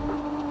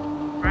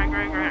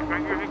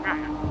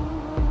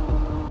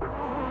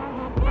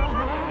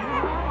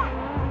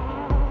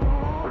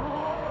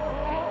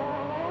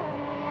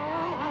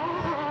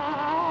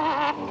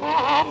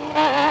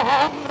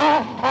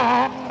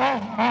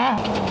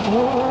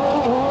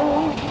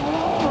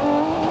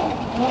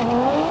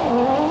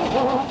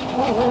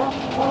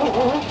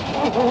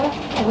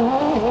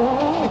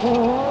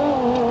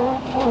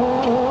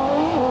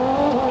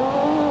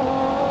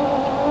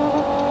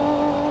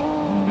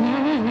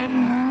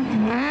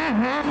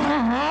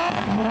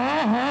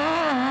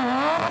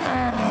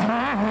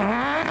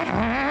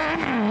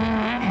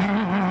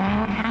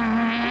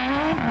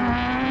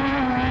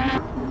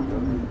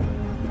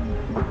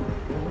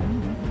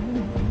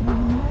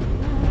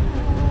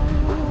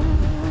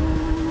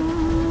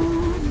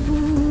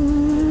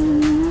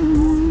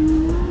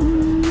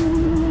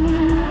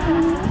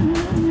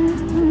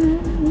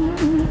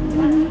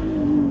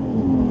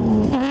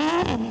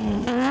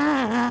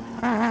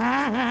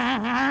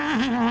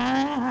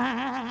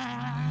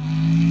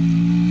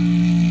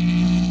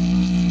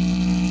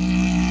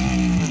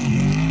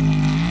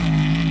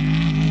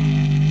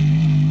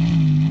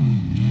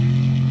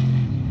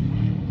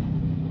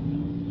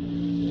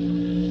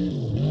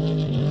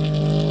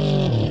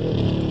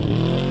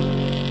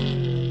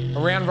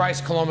 Around race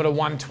kilometre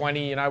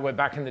 120, you know, we're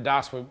back in the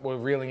dust, we're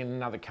reeling in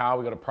another car,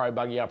 we've got a pro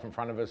buggy up in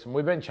front of us, and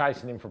we've been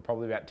chasing him for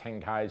probably about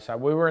 10 Ks. So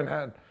we were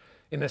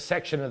in a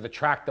section of the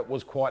track that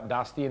was quite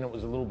dusty and it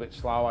was a little bit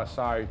slower.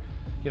 So,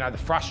 you know, the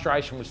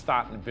frustration was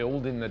starting to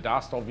build in the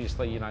dust,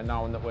 obviously, you know,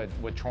 knowing that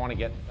we're trying to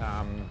get,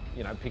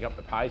 you know, pick up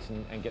the pace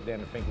and get down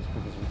to Finke as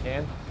quick as we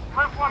can.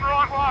 Left one,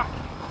 right one.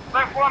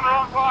 Left one,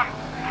 right one.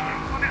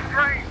 On this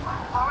green.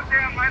 Slow it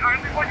down, mate.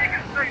 Only what you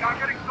can see. Don't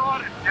get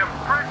excited. Yep.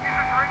 Cruise in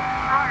the green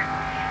straight.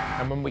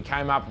 And when we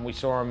came up and we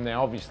saw him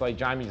now, obviously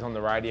Jamie's on the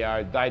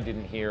radio, they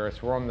didn't hear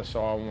us, we're on the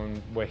siren,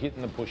 we're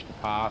hitting the push to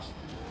pass.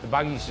 The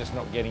buggy's just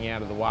not getting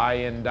out of the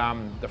way, and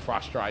the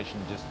frustration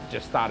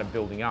just started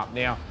building up.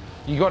 Now,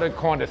 you got to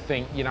kind of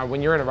think, you know,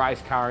 when you're in a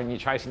race car and you're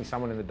chasing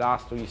someone in the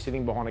dust or you're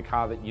sitting behind a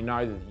car that you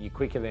know that you're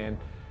quicker than,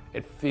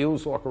 it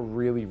feels like a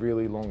really,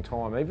 really long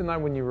time. Even though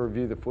when you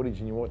review the footage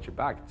and you watch it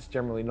back, it's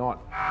generally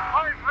not.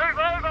 Hey, move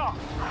over.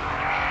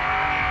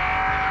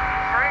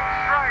 Green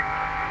straight.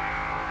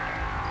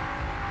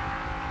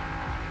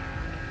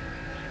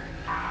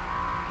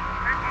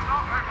 People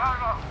not move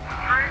over.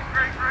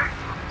 Green.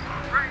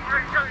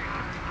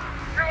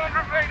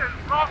 200 metres,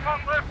 right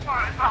one, left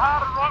one. It's a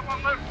harder right one,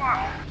 left one.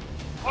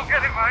 We'll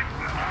get him, mate.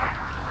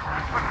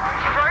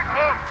 Straight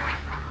look.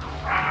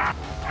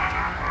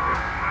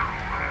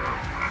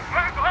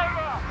 Move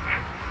over.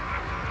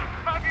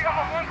 Maybe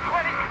on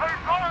 120,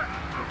 move on it.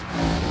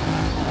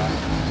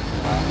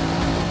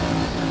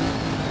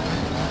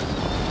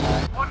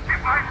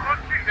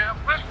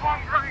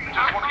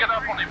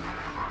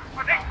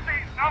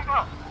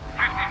 over.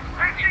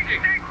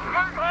 56,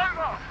 move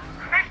over.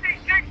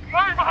 56,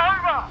 move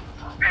over.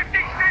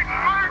 56,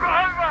 move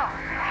over.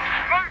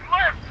 Move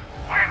left.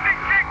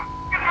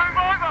 56, move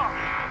over.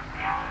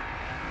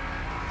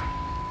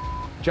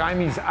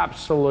 Jamie's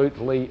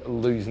absolutely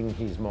losing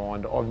his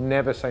mind. I've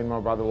never seen my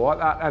brother like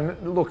that.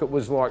 And look, it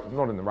was like,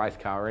 not in the race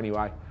car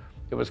anyway,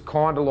 it was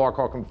kind of like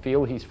I can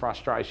feel his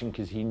frustration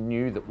because he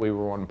knew that we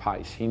were on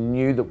pace. He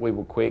knew that we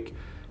were quick.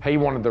 He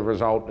wanted the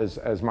result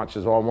as much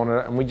as I wanted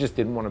it, and we just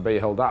didn't want to be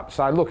held up.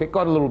 So look, it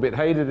got a little bit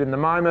heated in the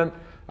moment.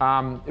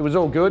 It was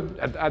all good.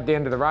 At the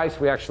end of the race,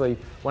 we actually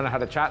went and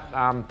had a chat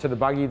to the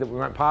buggy that we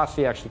went past.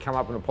 He actually come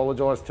up and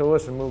apologised to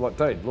us, and we were like,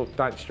 dude, look,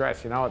 don't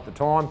stress, you know, at the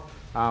time.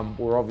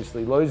 We're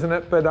obviously losing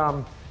it, but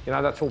you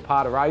know, that's all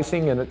part of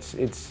racing, and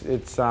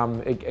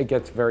it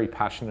gets very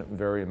passionate and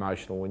very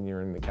emotional when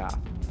you're in the car.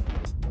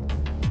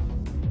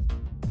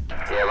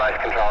 Yeah, race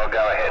control,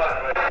 go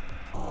ahead.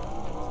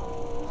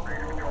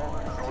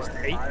 Just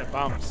eating the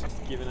bumps.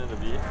 Giving it a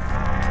view.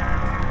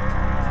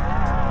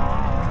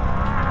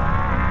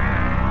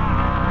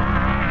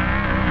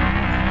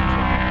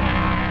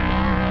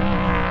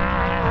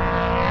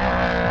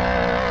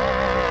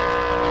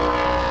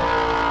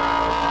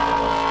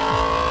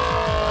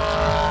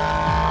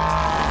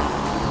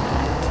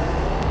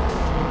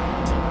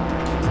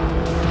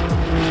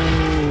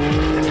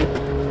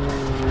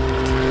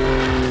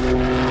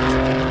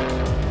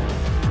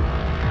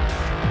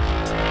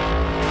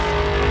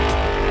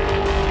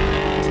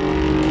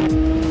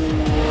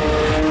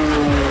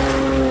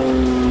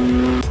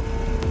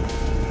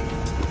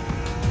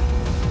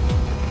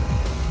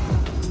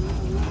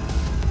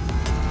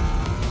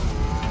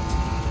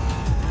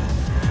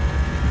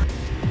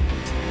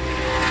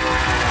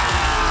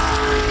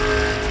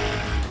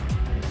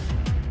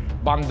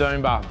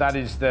 Bundooma,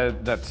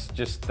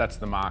 that's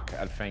the mark,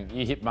 I think.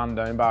 You hit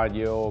Bundooma,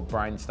 your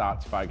brain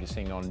starts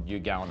focusing on you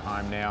going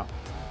home now.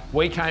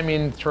 We came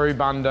in through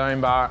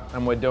Bundooma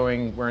and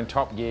we're in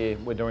top gear.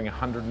 We're doing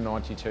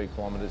 192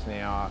 kilometres an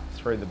hour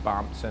through the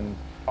bumps, and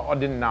I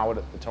didn't know it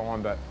at the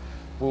time, but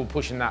we were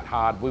pushing that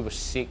hard. We were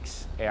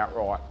 6th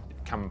outright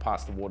coming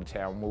past the water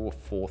tower, and we were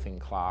 4th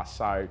in class.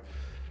 So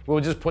we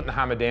were just putting the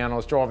hammer down. I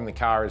was driving the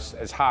car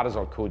as hard as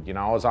I could, you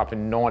know. I was up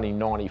in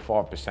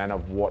 95%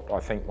 of what I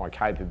think my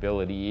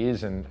capability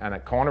is, and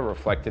it kind of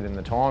reflected in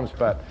the times.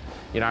 But,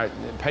 you know,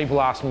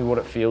 people ask me what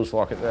it feels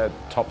like at the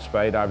top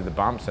speed over the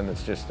bumps, and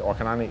it's just, I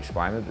can only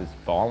explain it as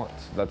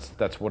violence.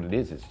 That's what it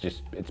is.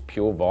 It's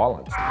pure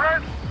violence.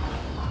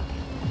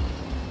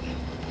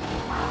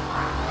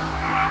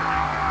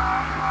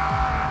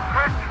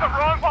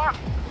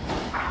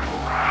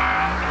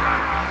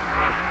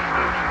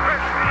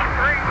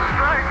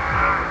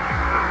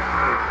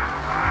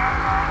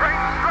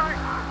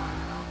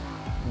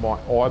 My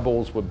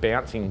eyeballs were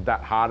bouncing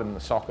that hard in the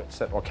sockets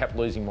that I kept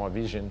losing my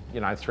vision, you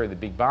know, through the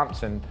big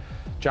bumps. And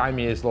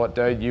Jamie is like,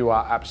 dude, you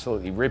are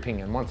absolutely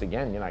ripping. And once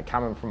again, you know,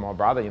 coming from my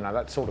brother, you know,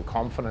 that sort of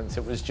confidence,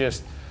 it was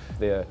just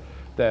the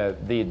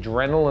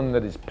adrenaline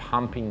that is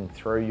pumping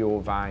through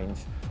your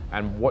veins,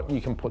 and what you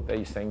can put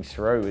these things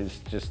through is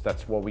just,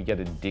 that's why we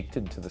get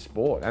addicted to the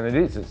sport. And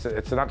it's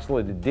an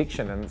absolute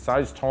addiction. And it's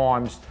those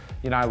times,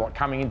 you know, like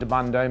coming into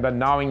Bundooma,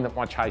 knowing that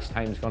my chase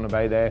team's gonna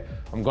be there,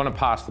 I'm gonna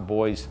pass the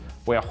boys,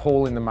 we're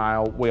hauling the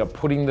mail, we are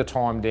putting the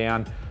time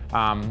down.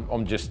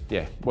 I'm just,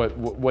 yeah,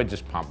 we're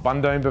just pumped.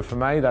 Bundooma for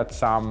me,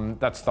 that's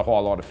the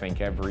highlight of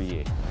Finke every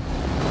year.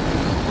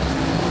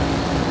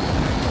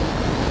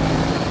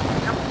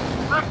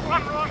 Left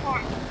one, right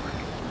one.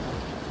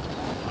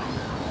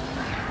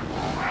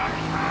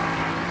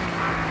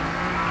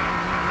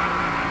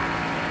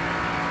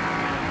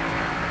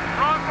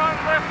 Right one,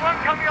 left one,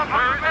 coming up.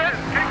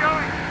 Keep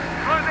going.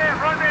 Right there,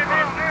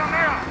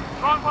 now.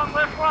 Right one,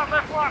 left one.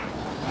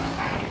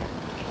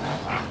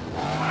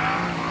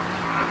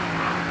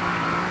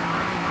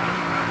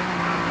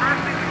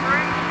 Pressing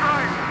green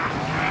straight.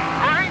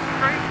 Green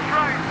straight.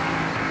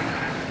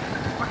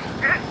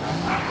 Yes.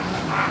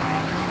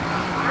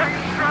 Green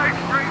straight.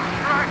 Green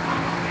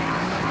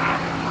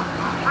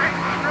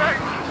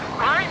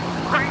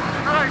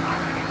straight.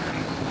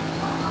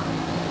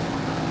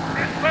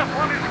 This left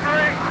one is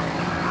green.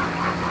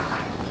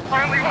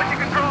 Only what you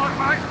can drive,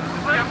 mate.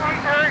 Left one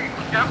green.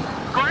 Yep.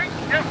 Green.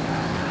 Yep.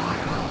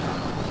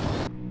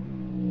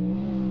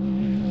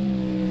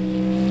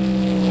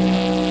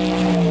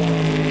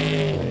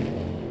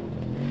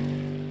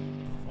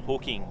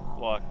 Hooking,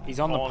 like he's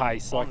on the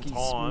pace, like he's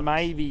times.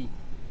 maybe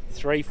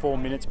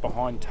 3-4 minutes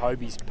behind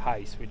Toby's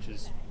pace, which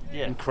is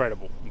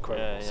incredible.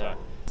 Yeah. So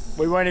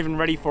we weren't even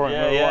ready for him.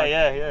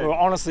 Yeah. We were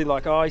honestly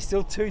like, oh, he's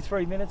still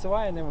 2-3 minutes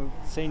away, and then we've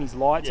seen his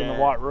lights on the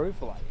white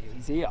roof. We're like,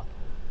 he's here. Yep.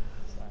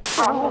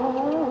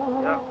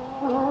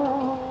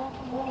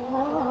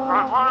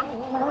 Right one.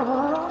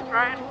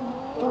 Straight.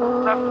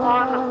 Left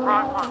one.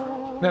 Right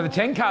one. Now the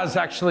 10 car's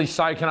actually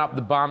soaking up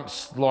the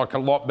bumps like a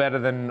lot better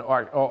than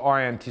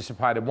I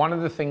anticipated. One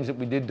of the things that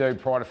we did do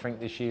prior to Finke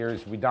this year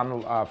is we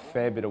done a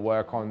fair bit of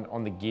work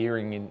on the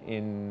gearing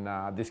in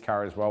this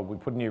car as well. We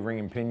put a new ring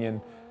and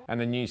pinion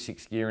and a new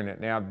 6th gear in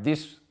it. Now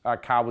this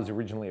car was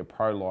originally a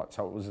Pro Light,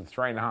 so it was a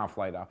 3.5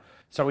 litre.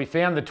 So we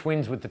found the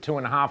twins with the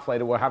 2.5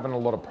 litre were having a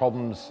lot of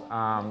problems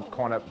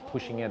kind of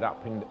pushing it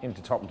up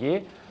into top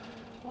gear.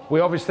 We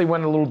obviously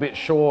went a little bit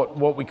short.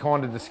 What we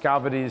kind of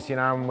discovered is, you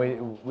know, and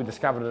we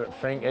discovered it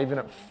at Finke, even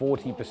at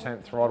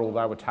 40% throttle,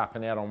 they were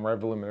tapping out on rev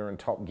limiter and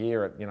top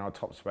gear at, you know, a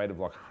top speed of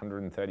like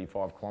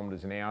 135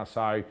 kilometres an hour.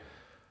 So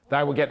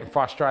they were getting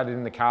frustrated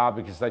in the car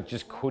because they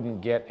just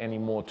couldn't get any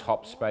more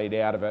top speed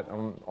out of it.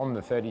 On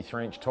the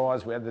 33-inch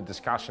tyres, we had the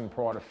discussion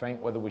prior to Finke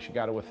whether we should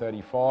go to a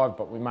 35,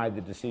 but we made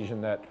the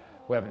decision that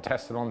we haven't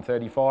tested on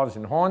 35s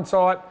in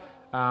hindsight.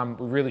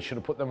 We really should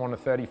have put them on a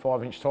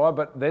 35-inch tyre,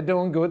 but they're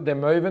doing good, they're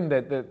moving,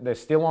 they're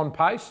still on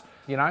pace.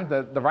 You know,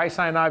 the race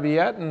ain't over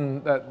yet,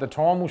 and the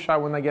time will show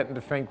when they get into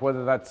Finke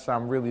whether that's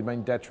really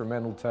been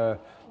detrimental to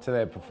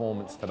their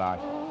performance today.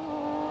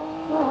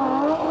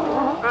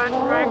 Good,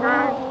 great.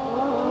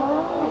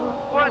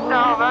 What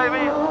now,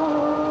 baby?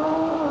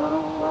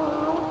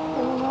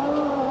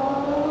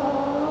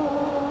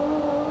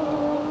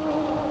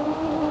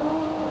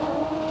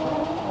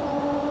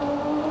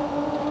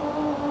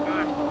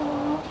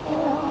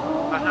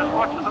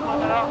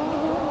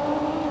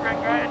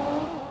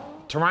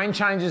 Terrain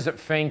changes at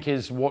Finke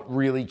is what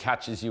really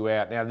catches you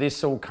out. Now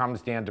this all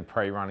comes down to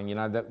pre-running. You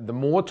know, the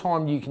more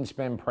time you can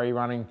spend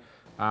pre-running,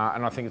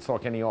 and I think it's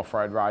like any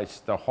off-road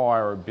race, the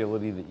higher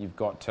ability that you've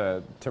got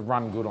to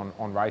run good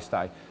on race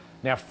day.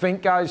 Now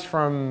Finke goes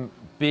from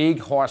big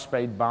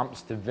high-speed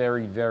bumps to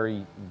very,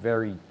 very,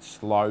 very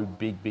slow,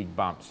 big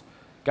bumps.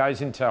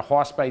 Goes into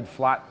high-speed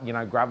flat, you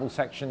know, gravel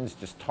sections,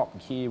 just top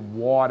gear,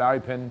 wide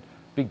open,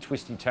 big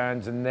twisty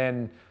turns, and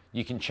then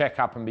you can check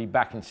up and be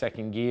back in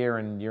 2nd gear,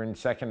 and you're in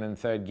 2nd and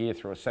 3rd gear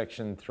through a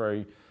section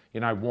through,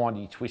 you know,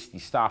 windy, twisty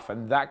stuff,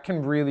 and that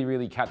can really,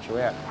 really catch you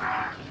out.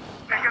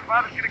 Second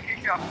ladder's gonna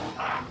kick you.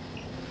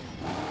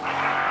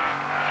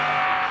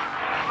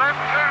 Left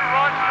 2,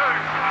 right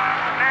 2.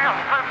 Now,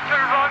 left 2,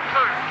 right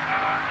 2.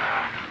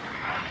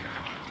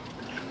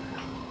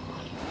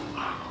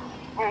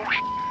 Oh,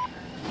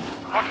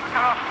 watch the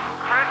car.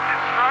 Crest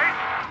is straight.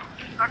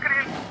 Suck it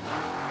in.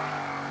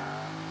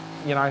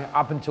 You know,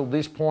 up until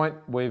this point,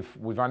 we've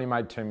only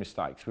made 2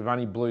 mistakes. We've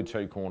only blew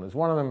 2 corners.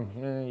 One of them,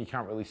 you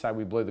can't really say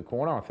we blew the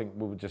corner. I think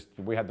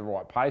we had the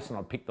right pace, and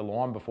I picked the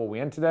line before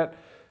we entered it.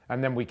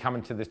 And then we come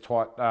into this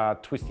tight,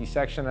 twisty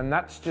section, and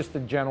that's just a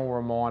gentle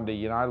reminder,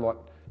 you know, like,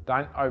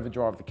 don't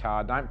overdrive the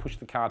car, don't push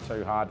the car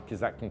too hard, because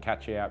that can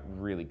catch you out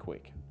really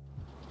quick.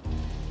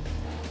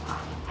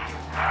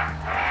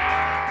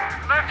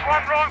 Left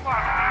 1, right 1.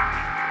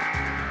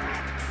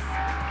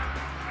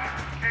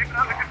 Keep it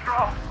under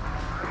control.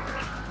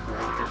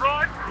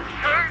 Right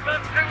 2,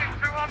 left 2 is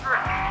 200.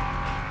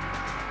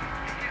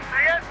 You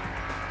see it?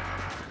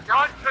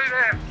 Right 2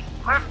 there.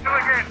 Left 2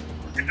 again.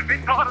 It's a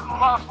bit tighter than the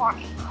last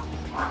one.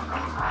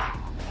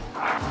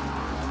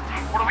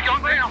 What have we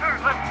got now?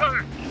 Left 2.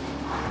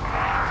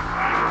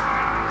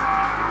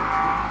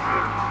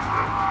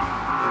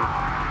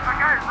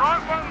 Okay,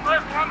 right 1,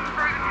 left 1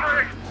 through the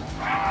tree.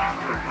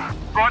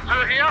 Right 2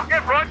 here.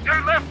 Yep, right 2,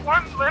 left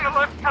 1, then a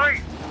left 3.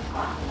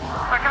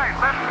 Okay,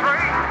 left 3.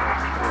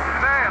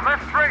 There,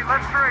 left 3,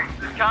 left 3.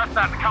 This car's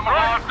starting to come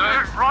alive,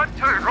 dude. Right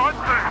 2, right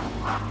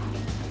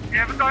 2.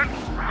 Yeah, but don't.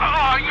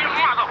 Oh, you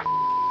mother.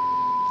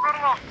 Run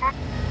along.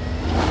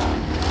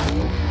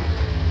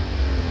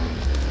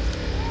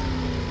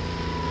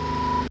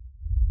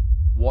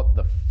 What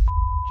the f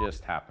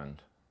just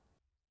happened?